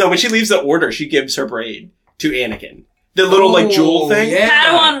Cad Jedi, no, when she leaves the Order, she gives her braid to Anakin. The little like jewel Oh, thing. yeah.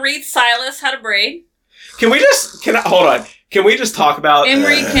 Padawan Reed Silas had a braid. Can we hold on? Can we just talk about?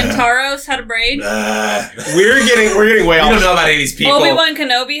 Imri Kantaros had a braid. We're getting way We off. don't know about any of these people. Obi-Wan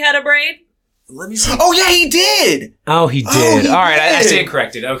Kenobi had a braid. Let me see. Oh yeah, he did. Oh, he did. All right, I did. stand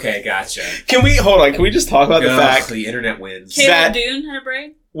corrected. Okay, gotcha. Can we just talk about the Ugh, fact the internet wins. Caleb That- Dune had a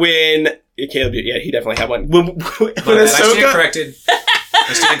braid. when Caleb, yeah, he definitely had one. When My bad, I stand Ahsoka, corrected.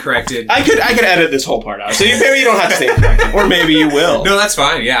 I stand corrected. I could edit this whole part out. So maybe you don't have to stand corrected, or maybe you will. No, that's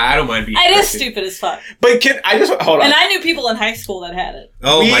fine. Yeah, I don't mind being It is corrected. stupid as fuck. But hold on? And I knew people in high school that had it.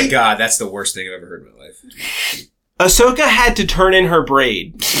 Oh my We- god, that's the worst thing I've ever heard in my life. Ahsoka had to turn in her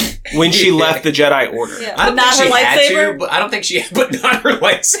braid when she left the Jedi Order. Yeah. I don't But not think her she had lightsaber? to, but I don't think she but not her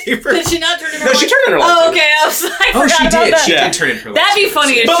lightsaber. Did she not turn in her No, she turned in her Oh, lightsaber. okay. I was like, I Oh, forgot she about did. that. She Yeah. did turn in her lightsaber. That'd be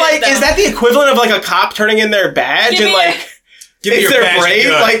funny as But shit, like, is though. that the equivalent of like a cop turning in their badge Give and me like? Give me It's your their badge and braid.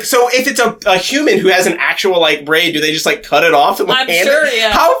 gun. Like, so if it's a human who has an actual like braid, do they just like cut it off and like I'm hand sure, it?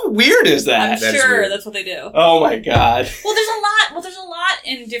 yeah. How weird is I'm that? That is sure weird. that's what they do. Oh my god. Well, there's a lot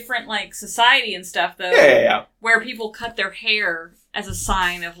in different like society and stuff though, Yeah. where people cut their hair as a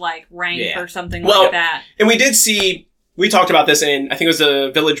sign of like rank Yeah. or something Well, like that. And we talked about this in I think it was the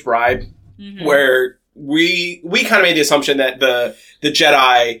Village Bride, Mhm. where we kind of made the assumption that the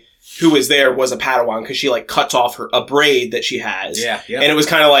Jedi who was there was a Padawan because she like cuts off a braid that she has. Yeah, yeah. And it was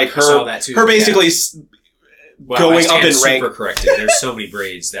kind of like I saw her that too, her basically Wow, going I stand up in super rank. corrected. There's so many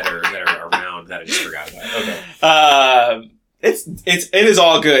braids that are around that I just forgot about. Okay. it is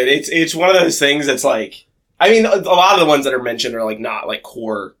all good. It's one of those things that's like, I mean, a lot of the ones that are mentioned are like not like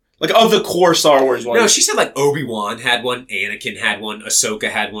core, like of the core Star Wars ones. No, she said like Obi-Wan had one, Anakin had one, Ahsoka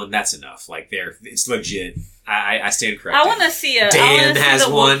had one. That's enough. Like it's legit. I stand corrected. I want to see Dan the has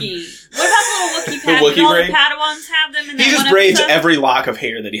one. Wookiee. What about the little Wookiee pad. Wookiee Did all braid? the Padawans have them in that He just one braids episode? every lock of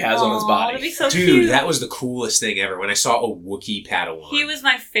hair that he has on his Aw, body. that'd be so Dude, cute. that was the coolest thing ever. When I saw a Wookiee Padawan, He was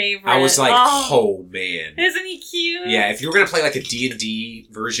my favorite. I was like, oh man. Isn't he cute? Yeah, if you were gonna play like a D&D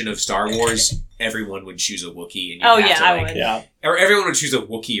version of Star Wars, everyone would choose a Wookiee. And you'd Oh, have yeah, to, I like, would. Yeah. Or everyone would choose a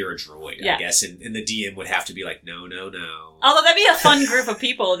Wookiee or a droid, Yeah. I guess, and the DM would have to be like, no. Although that'd be a fun group of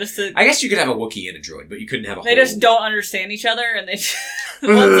people just to... I guess you could have a Wookiee and a droid, but you couldn't have a They whole... just don't understand each other, and they just...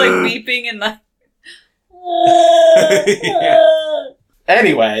 one's like beeping and like...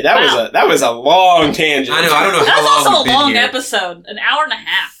 Anyway, Wow. that was a long tangent. I know, I don't know That how was long also we've a been long here. episode. An hour and a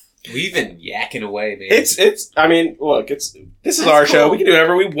half. We've been yakking away, man. It's. I mean, look, this is That's our show. cool. We can do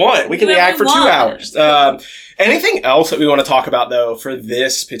whatever we want. We can Do yak for whatever 2 we hours. want. Anything else that we want to talk about though for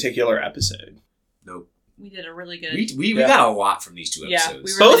this particular episode? Nope. We did a really good... We got a lot from these 2 Yeah, episodes.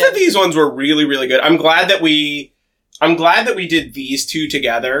 we really Both did. of these ones were really, really good. I'm glad that we did these 2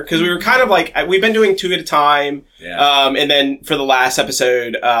 together because we were kind of like we've been doing 2 at a time. Yeah. And then for the last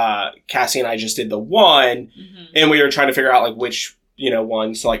episode, Cassie and I just did the one, Mhm. and we were trying to figure out like which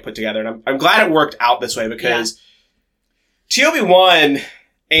ones to like put together. And I'm glad it worked out this way because TOB1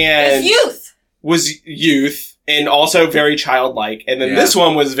 and It's youth! was youth and also very childlike. And then Yeah. this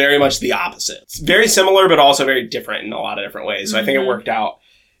one was very much the opposite. It's very similar, but also very different in a lot of different ways. So I think it Mhm. worked out.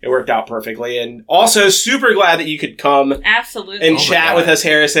 It worked out perfectly. And also super glad that you could come Absolutely. and Oh my chat God. with us,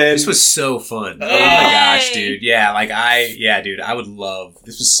 Harrison. This was so fun. Oh my Yay. gosh, dude. Yeah, dude, I would love...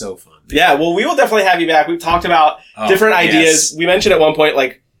 This was so fun. Yeah, well, we will definitely have you back. We've talked about Oh, different yes. ideas. We mentioned at one point,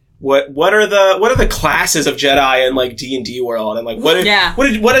 like, what are the classes of Jedi in like D&D world, and like Yeah.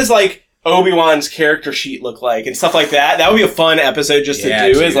 what does like Obi-Wan's character sheet look like and stuff like that. That would be a fun episode just to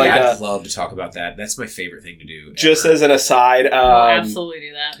do. Dude, Is like I'd love to talk about that. That's my favorite thing to do. just ever. as an aside. I'll absolutely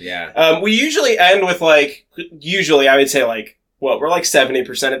do that. Yeah. We usually end with like I would say like we're like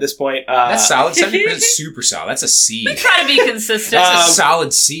 70% at this point. That's solid. 70% is super solid. That's a C. We try to be consistent. That's a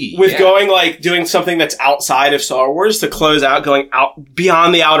solid C. with yeah. going like doing something that's outside of Star Wars to close out, going out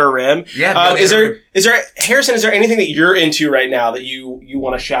beyond the Outer Rim. Yeah. Is there Harrison? Is there anything that you're into right now that you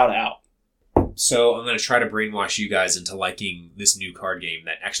want to shout out? So I'm going to try to brainwash you guys into liking this new card game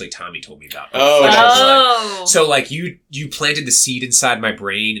that actually Tommy told me about. Oh, Flesh and nice. Blood. Oh. So like you planted the seed inside my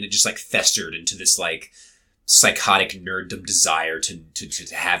brain and it just like festered into this like psychotic nerddom desire to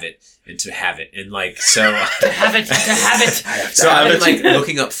have it and to have it. And like, so to have it. so I've been like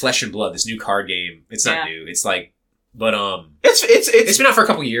looking up Flesh and Blood, this new card game. It's not Yeah. new. It's like, but It's been out for a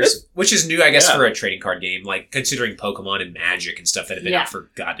couple years, which is new, I guess, Yeah. for a trading card game. Like considering Pokemon and Magic and stuff that have been Yeah. out for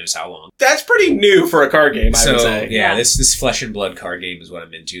God knows how long. that's pretty new for a card game. I So would say. yeah, Yeah. this Flesh and Blood card game is what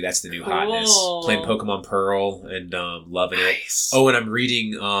I'm into. That's the new hotness. Cool. Playing Pokemon Pearl and loving it. Nice. Oh, and I'm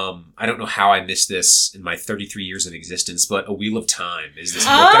reading. I don't know how I missed this in my 33 years of existence, but A Wheel of Time is this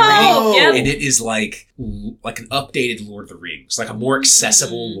book I'm reading. Oh, yeah. And it is like an updated Lord of the Rings, like a more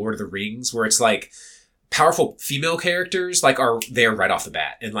accessible Lord of the Rings, where it's like powerful female characters like are there right off the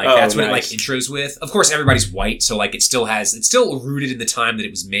bat, and like Oh, that's what nice. it like intros with. Of course, everybody's white, so like it's still rooted in the time that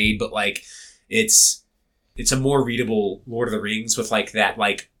it was made, but like it's a more readable Lord of the Rings with like that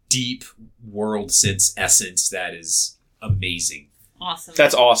like deep world sense essence that is amazing. Awesome.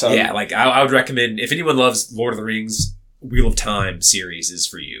 That's awesome. Yeah, like I would recommend if anyone loves Lord of the Rings. Wheel of Time series is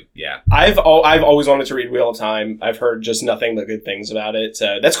for you. Yeah. I've always wanted to read Wheel of Time. I've heard just nothing but good things about it.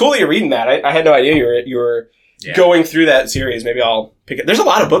 So that's cool that you're reading that. I had no idea you were Yeah. going through that series. Maybe I'll pick it. There's a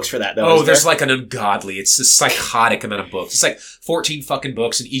lot of books for that though. Oh, isn't there's there? like an ungodly. It's a psychotic amount of books. It's like 14 fucking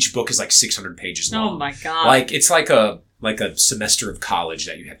books, and each book is like 600 pages long. Oh my god. Like it's like a semester of college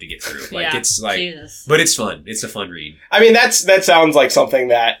that you have to get through. Like Yeah. it's like, Jesus. but it's fun. It's a fun read. I mean, that sounds like something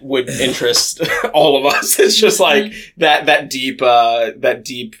that would interest all of us. It's just like that deep,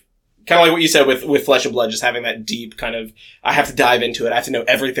 kind of like what you said with Flesh and Blood, just having that deep kind of, I have to dive into it. I have to know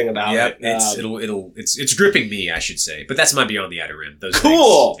everything about Yep, it. it's gripping me, I should say. But that's my Beyond the Outer Rim. Those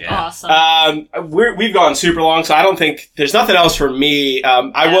Cool. things. Yeah. Awesome. We've gone super long, so I don't think there's nothing else for me.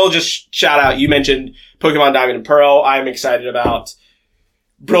 I will just shout out, you mentioned Pokemon Diamond and Pearl. I'm excited about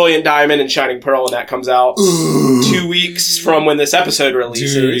Brilliant Diamond and Shining Pearl when that comes out. 2 weeks from when this episode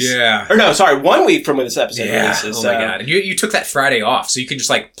releases. Dude, yeah. Or no, sorry, 1 week from when this episode Yeah. releases. Oh my god. And you took that Friday off, so you can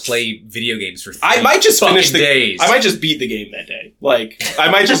just like play video games for 3 I might just finish days. I might just beat the game that day. Like, I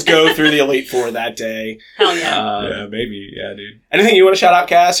might just go through the Elite Four that day. Hell yeah. yeah, maybe. Yeah, dude. Anything you want to shout out,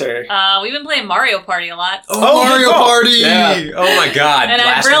 Cass? Or We've been playing Mario Party a lot. Oh, Mario good call. Party! Yeah. Oh my god. And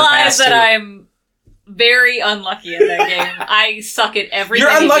Blast I've from the realized past, that too. I'm very unlucky at that game. I suck at every you're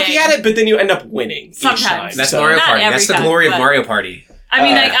mini unlucky game. at it, but then you end up winning. Sometimes. Each time. That's So- Mario Not Party. every That's the time, glory of but- Mario Party. I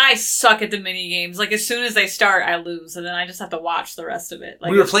mean, I suck at the mini games. Like, as soon as they start, I lose, and then I just have to watch the rest of it.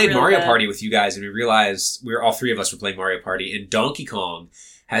 Like, we were playing really Mario bad. Party with you guys, and we realized all three of us were playing Mario Party, and Donkey Kong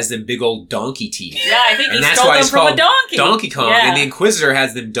has them big old donkey teeth. Yeah, I think and he that's stole why them it's from called a donkey. Donkey Kong, Yeah. and the Inquisitor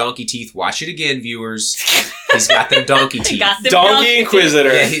has them donkey teeth. Watch it again, viewers. He's got them donkey teeth. Got them Donkey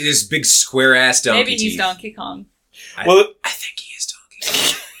Inquisitor. Yeah, this big square ass donkey Maybe teeth. he's Donkey Kong. I think he is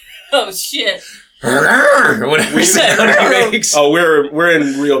Donkey Kong. Oh, shit. Whatever sound he makes. Oh, we're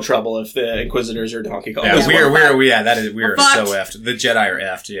in real trouble if the Inquisitors are Donkey Kong. Yeah, we're We're so fucked. effed. The Jedi are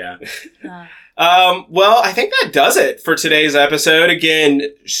effed. Yeah. Well, I think that does it for today's episode. Again,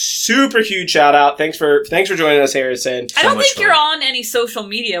 super huge shout out. Thanks for joining us, Harrison. I don't think you're on any social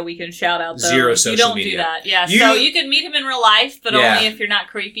media we can shout out, though. Zero social You don't media. do that. Yeah, You- so you can meet him in real life, but Yeah. only if you're not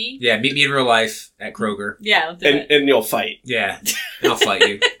creepy. Yeah, meet me in real life at Kroger. Yeah, let's do it. And you'll fight. Yeah, and I'll fight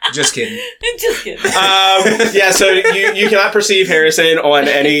you. Just kidding. Just kidding. Yeah, so you cannot perceive Harrison on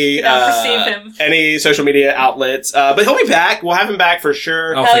any Cannot perceive him. any social media outlets, but he'll be back. We'll have him back for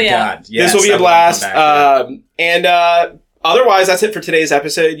sure. Oh, Hell thank yeah. God. Yes, This will be I a want blast. to come back, And otherwise, that's it for today's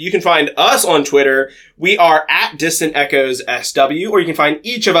episode. You can find us on Twitter. We are at Distant Echoes SW, or you can find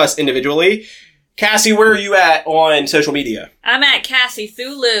each of us individually. Cassie, where are you at on social media? I'm at Cassie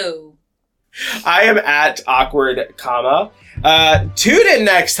Thulu. I am at Awkward Comma. Tune in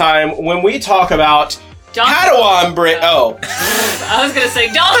next time when we talk about Padawan Brit. Oh. I was going to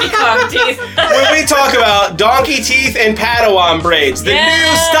say Donkey Kong teeth. When we talk about donkey teeth and Padawan braids, the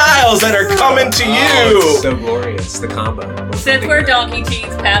new styles that are coming to Oh, you. it's so glorious. The combo. Sith wear donkey teeth,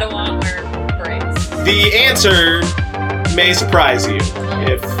 Padawan wear braids. The answer may surprise you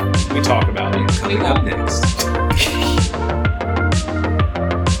if we talk about it. Coming up next.